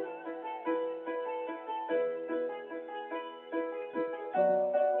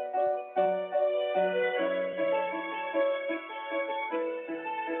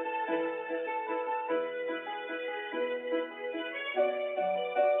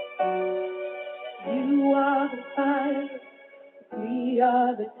 You are the fire, we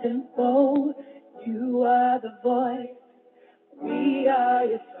are the temple. You are the voice, we are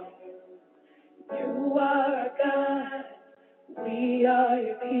your song. You are our God, we are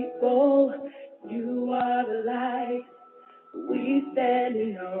your people. You are the light, We stand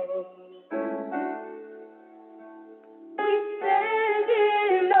in awe. We stand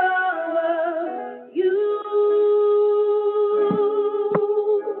in awe of you.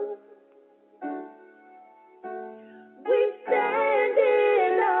 We stand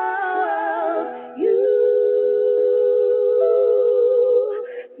in awe of you.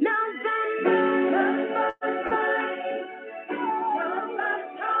 Not by might, not by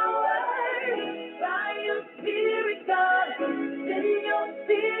power, by your Spirit, God. Send your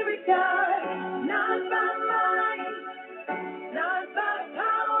Spirit, God. Not by might, not by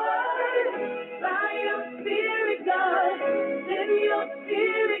power, by your Spirit, God. Send your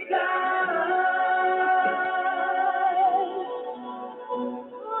Spirit, God.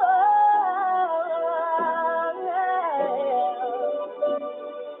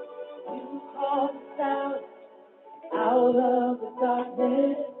 You called us out of the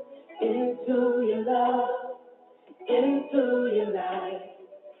darkness into your love, into your light.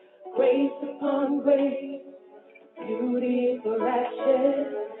 Grace upon grace, beauty for ashes.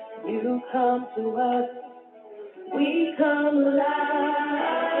 You come to us, we come alive.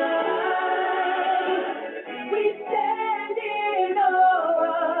 We stand in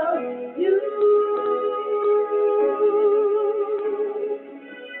awe of you.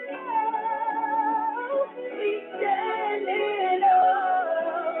 We stand in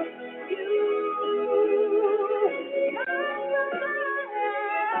awe of you. Not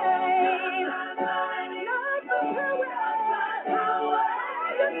by power,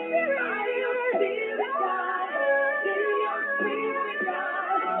 your Spirit, God. Your Spirit,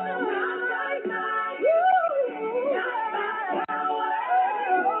 God. Not by might, not by power,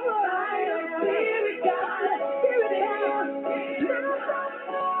 by your Spirit, God. Spirit, God. Not by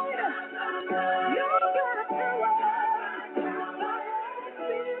might, your power.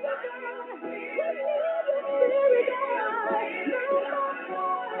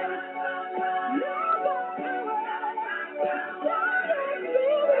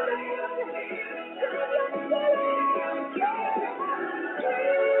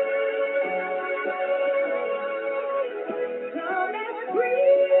 Come and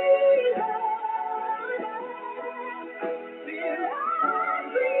breathe on us. Feel our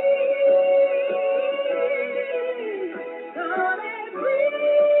breathe. Come and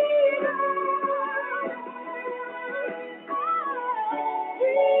breathe on us.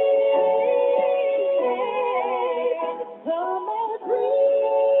 Come and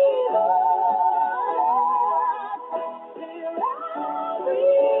breathe on us. Feel our breathe.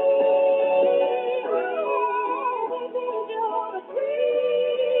 We need you to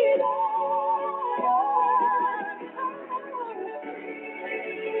breathe on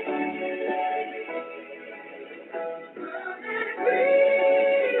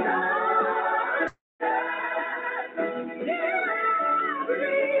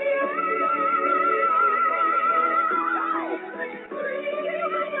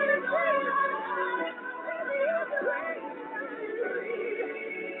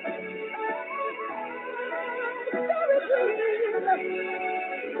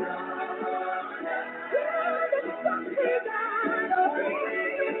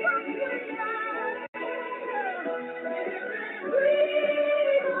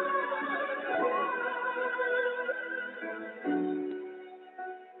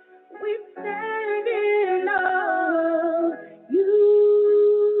we stand in awe of you.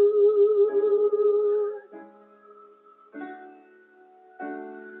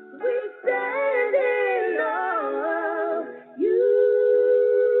 We stand in awe of you.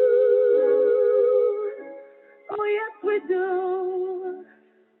 Oh, yes, we do.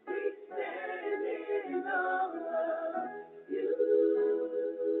 We stand in awe of you.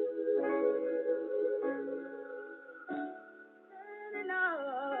 Stand in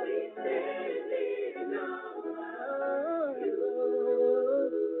awe. We stand in awe of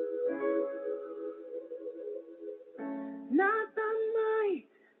you. Not by might,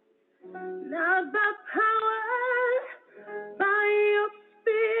 not by power, by your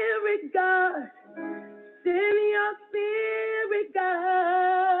Spirit, God. Send your Spirit, God.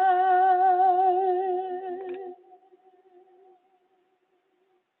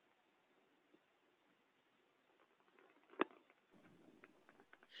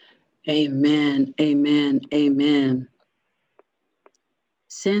 Amen, amen, amen.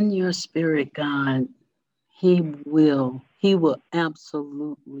 Send your Spirit, God. He will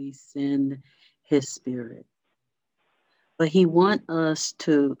absolutely send his Spirit. But he wants us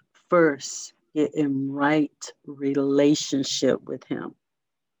to first get in right relationship with him.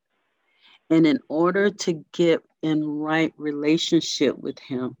 And in order to get in right relationship with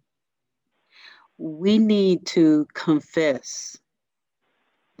him, we need to confess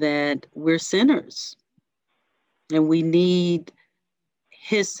that we're sinners and we need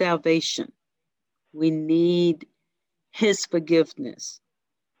his salvation. We need his forgiveness.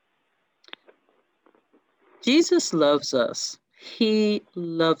 Jesus loves us. He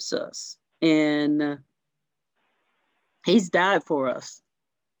loves us. And he's died for us.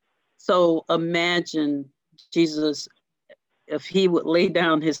 So imagine Jesus, if he would lay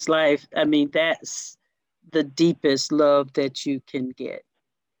down his life, I mean, that's the deepest love that you can get.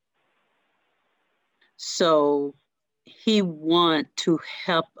 So he wants to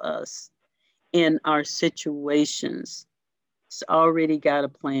help us in our situations. He's already got a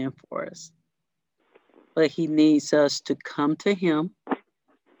plan for us. But he needs us to come to him.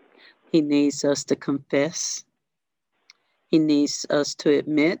 He needs us to confess. He needs us to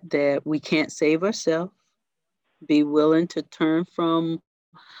admit that we can't save ourselves, be willing to turn from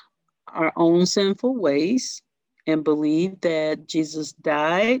our own sinful ways and believe that Jesus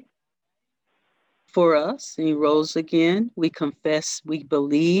died for us and he rose again. We confess, we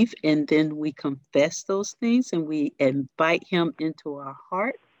believe, and then we confess those things and we invite him into our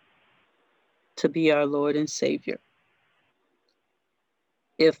heart to be our Lord and Savior.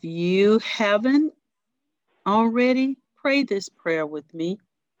 If you haven't already, pray this prayer with me.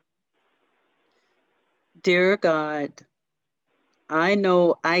 Dear God, I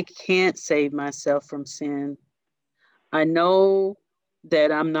know I can't save myself from sin. I know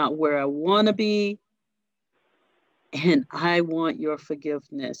that I'm not where I want to be, and I want your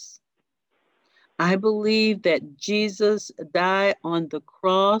forgiveness. I believe that Jesus died on the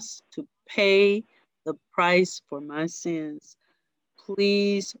cross to pay the price for my sins.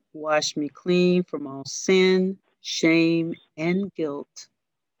 Please wash me clean from all sin, shame, and guilt.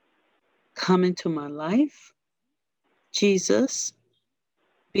 Come into my life. Jesus,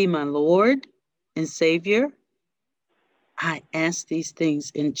 be my Lord and Savior. I ask these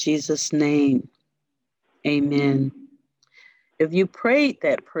things in Jesus' name. Amen. If you prayed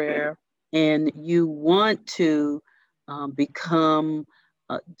that prayer and you want to become,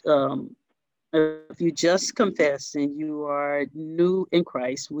 if you just confess and you are new in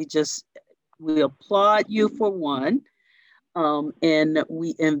Christ, we applaud you for one, and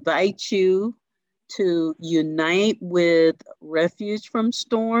we invite you to unite with Refuge from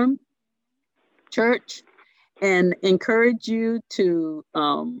Storm Church and encourage you to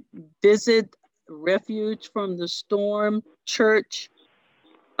visit Refuge from the Storm Church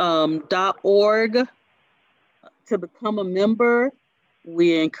 .org to become a member.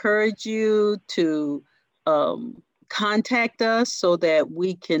 We encourage you to contact us so that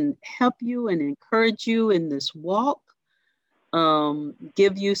we can help you and encourage you in this walk,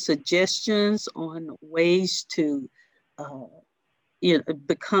 give you suggestions on ways to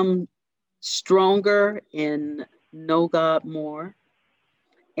become stronger and know God more.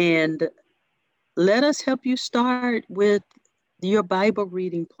 And let us help you start with your Bible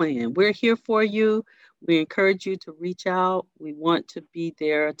reading plan. We're here for you. We encourage you to reach out. We want to be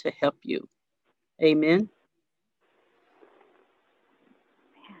there to help you. Amen.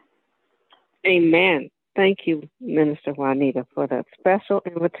 Amen. Thank you, Minister Juanita, for that special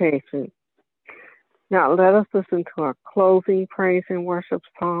invitation. Now let us listen to our closing praise and worship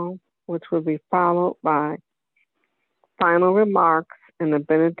song, which will be followed by final remarks and a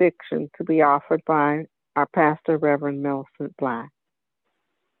benediction to be offered by our pastor, Reverend Millicent Black.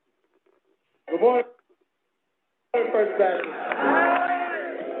 Good morning, First Baptist.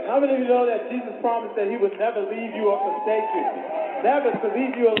 How many of you know that Jesus promised that he would never leave you or forsake you? Never to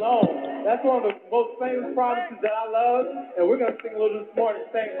leave you alone. That's one of the most famous promises that I love, and we're going to sing a little this morning,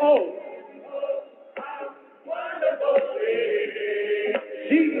 saying, oh,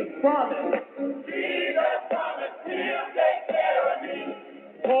 Jesus promised. Jesus promised he'll take care of me.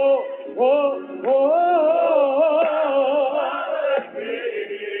 Oh, oh, oh, oh.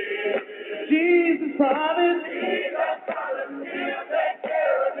 Jesus promised. Jesus promised he'll take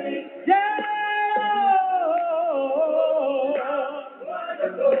care of me. Yeah.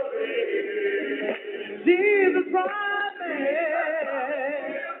 Jesus promised he'll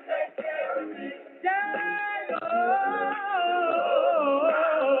take care of me. Yeah.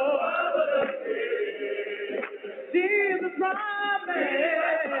 Jesus promised he'll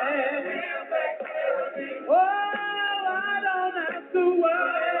take care of me. Oh, I don't have to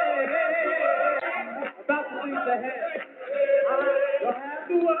worry about the things ahead. I don't have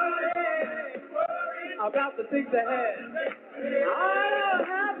to worry about the things ahead. I don't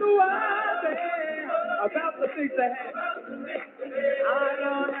have to worry about the things ahead. I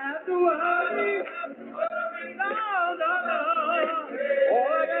don't have to worry. No, no, no. All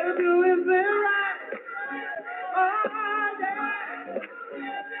I gotta do is live right.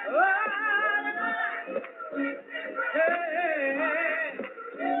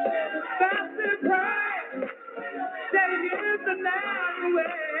 Fast and pray, take it the night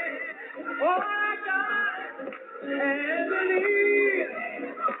away. Oh my God, and believe.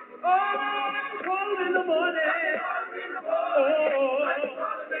 Oh, call in the morning. Oh,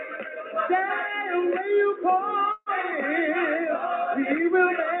 stay where you call him. He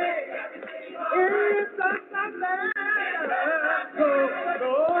will make it something that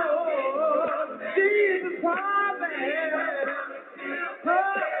Jesus promised.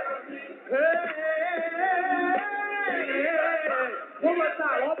 One more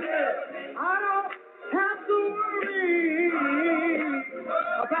time, one minute. I don't have to worry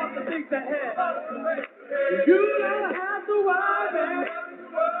about the things ahead. You don't have to worry.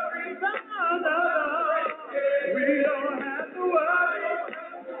 No, no, no. We don't have to worry.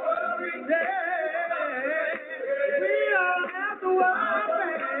 Yeah. We don't have to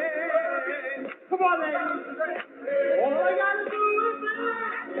worry. Come on, ladies. All I gotta do is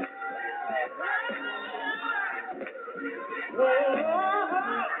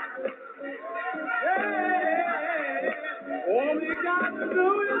all we got to do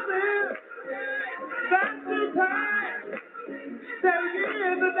is this. That's the time. Take it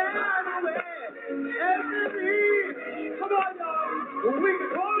in the night away. Come on, y'all. We can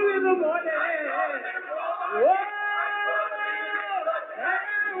call it in the morning. Whoa.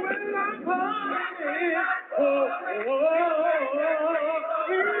 And when I'm calling,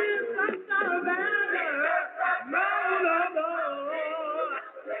 it's not a matter. No, no, no.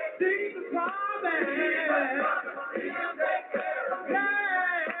 Jesus promised.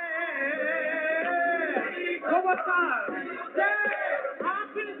 One more time. I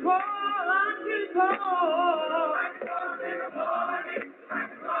can call.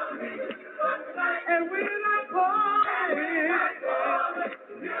 And when I call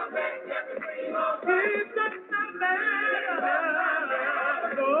it doesn't matter.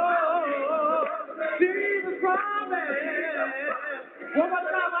 No, Jesus promised. One more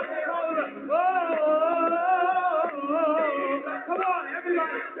time, I can call it. Come on,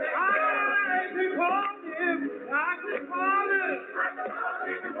 everybody. I can call him. I can call him.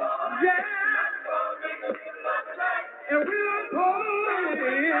 Yeah. And when I call him,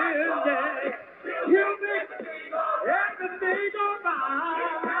 yeah, he'll make everything alright.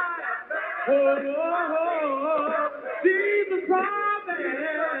 Oh, Jesus promised.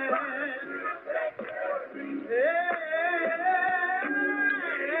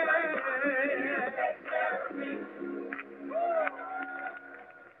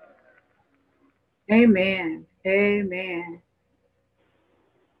 Amen. Amen.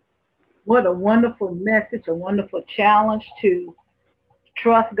 What a wonderful message, a wonderful challenge to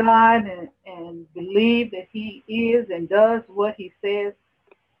trust God and believe that He is and does what He says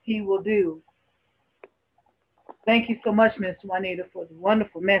He will do. Thank you so much, Ms. Juanita, for the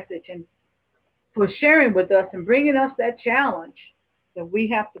wonderful message and for sharing with us and bringing us that challenge that we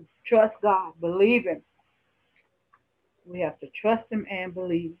have to trust God, believe Him. We have to trust Him and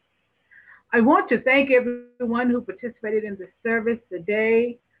believe. I want to thank everyone who participated in the service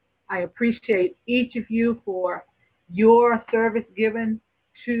today. I appreciate each of you for your service given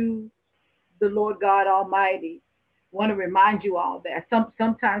to the Lord God Almighty. I want to remind you all that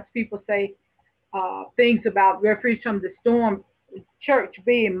sometimes people say things about refuge from the storm church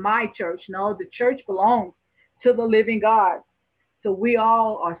being my church. No, the church belongs to the living God. So we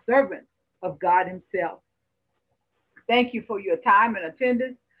all are servants of God Himself. Thank you for your time and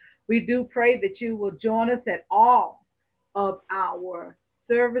attendance. We do pray that you will join us at all of our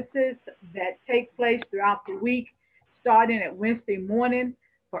services that take place throughout the week, starting at Wednesday morning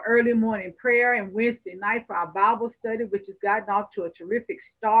for early morning prayer and Wednesday night for our Bible study, which has gotten off to a terrific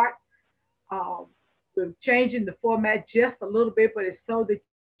start. We're changing the format just a little bit, but it's so that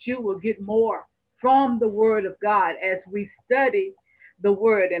you will get more from the Word of God as we study the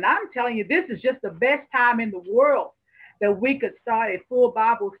Word. And I'm telling you, this is just the best time in the world that we could start a full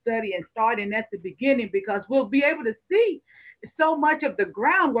Bible study and starting at the beginning, because we'll be able to see so much of the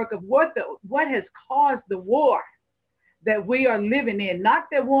groundwork of what has caused the war that we are living in. Not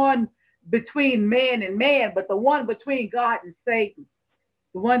the one between man and man, but the one between God and Satan,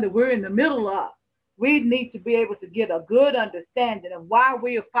 the one that we're in the middle of. We need to be able to get a good understanding of why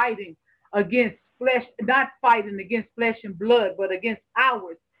we are fighting against flesh, not fighting against flesh and blood, but against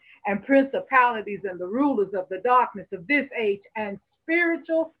powers and principalities and the rulers of the darkness of this age and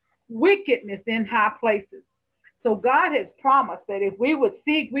spiritual wickedness in high places. So God has promised that if we would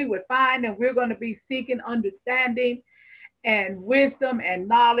seek, we would find, and we're going to be seeking understanding and wisdom and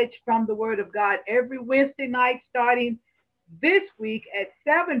knowledge from the Word of God every Wednesday night starting this week at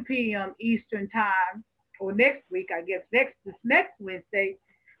 7 p.m. Eastern time, or next week, I guess, next Wednesday,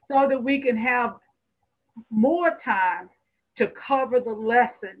 so that we can have more time to cover the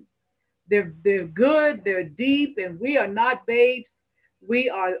lesson. They're good, they're deep, and we are not babes. We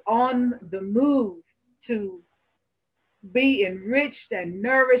are on the move to be enriched and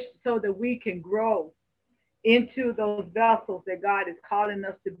nourished so that we can grow into those vessels that God is calling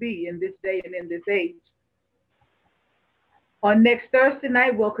us to be in this day and in this age. On next Thursday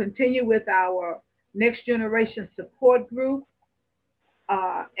night, we'll continue with our Next Generation Support Group.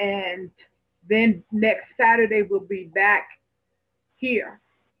 And then next Saturday, we'll be back here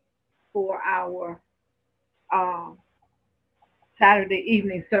for our Saturday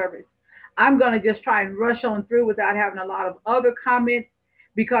evening service. I'm going to just try and rush on through without having a lot of other comments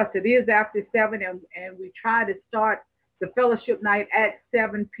because it is after 7 and we try to start the fellowship night at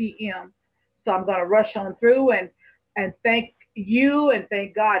 7 p.m. So I'm going to rush on through and thank you and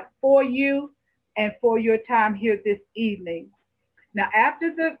thank God for you and for your time here this evening. Now,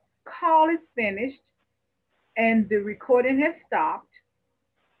 after the call is finished and the recording has stopped,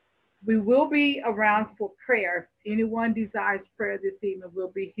 we will be around for prayer. If anyone desires prayer this evening,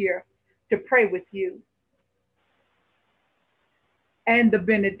 we'll be here to pray with you. And the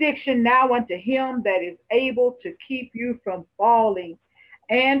benediction now unto him that is able to keep you from falling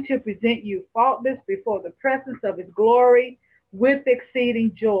and to present you faultless before the presence of his glory with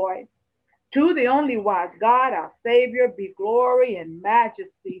exceeding joy. To the only wise God, our Savior, be glory and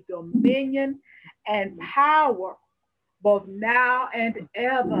majesty, dominion and power, both now and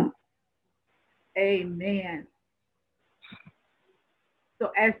ever. Amen. So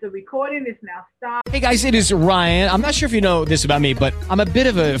as the recording is now stopped. Hey guys, it is Ryan. I'm not sure if you know this about me, but I'm a bit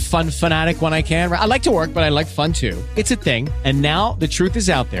of a fun fanatic when I can. I like to work, but I like fun too. It's a thing. And now the truth is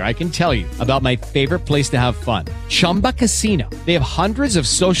out there. I can tell you about my favorite place to have fun. Chumba Casino. They have hundreds of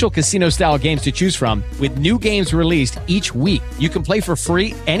social casino style games to choose from with new games released each week. You can play for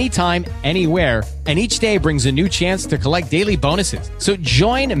free anytime, anywhere. And each day brings a new chance to collect daily bonuses. So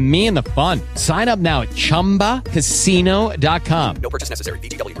join me in the fun. Sign up now at ChumbaCasino.com. No purchase necessary.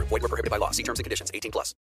 VGW Group. Void where prohibited by law. See terms and conditions. 18+.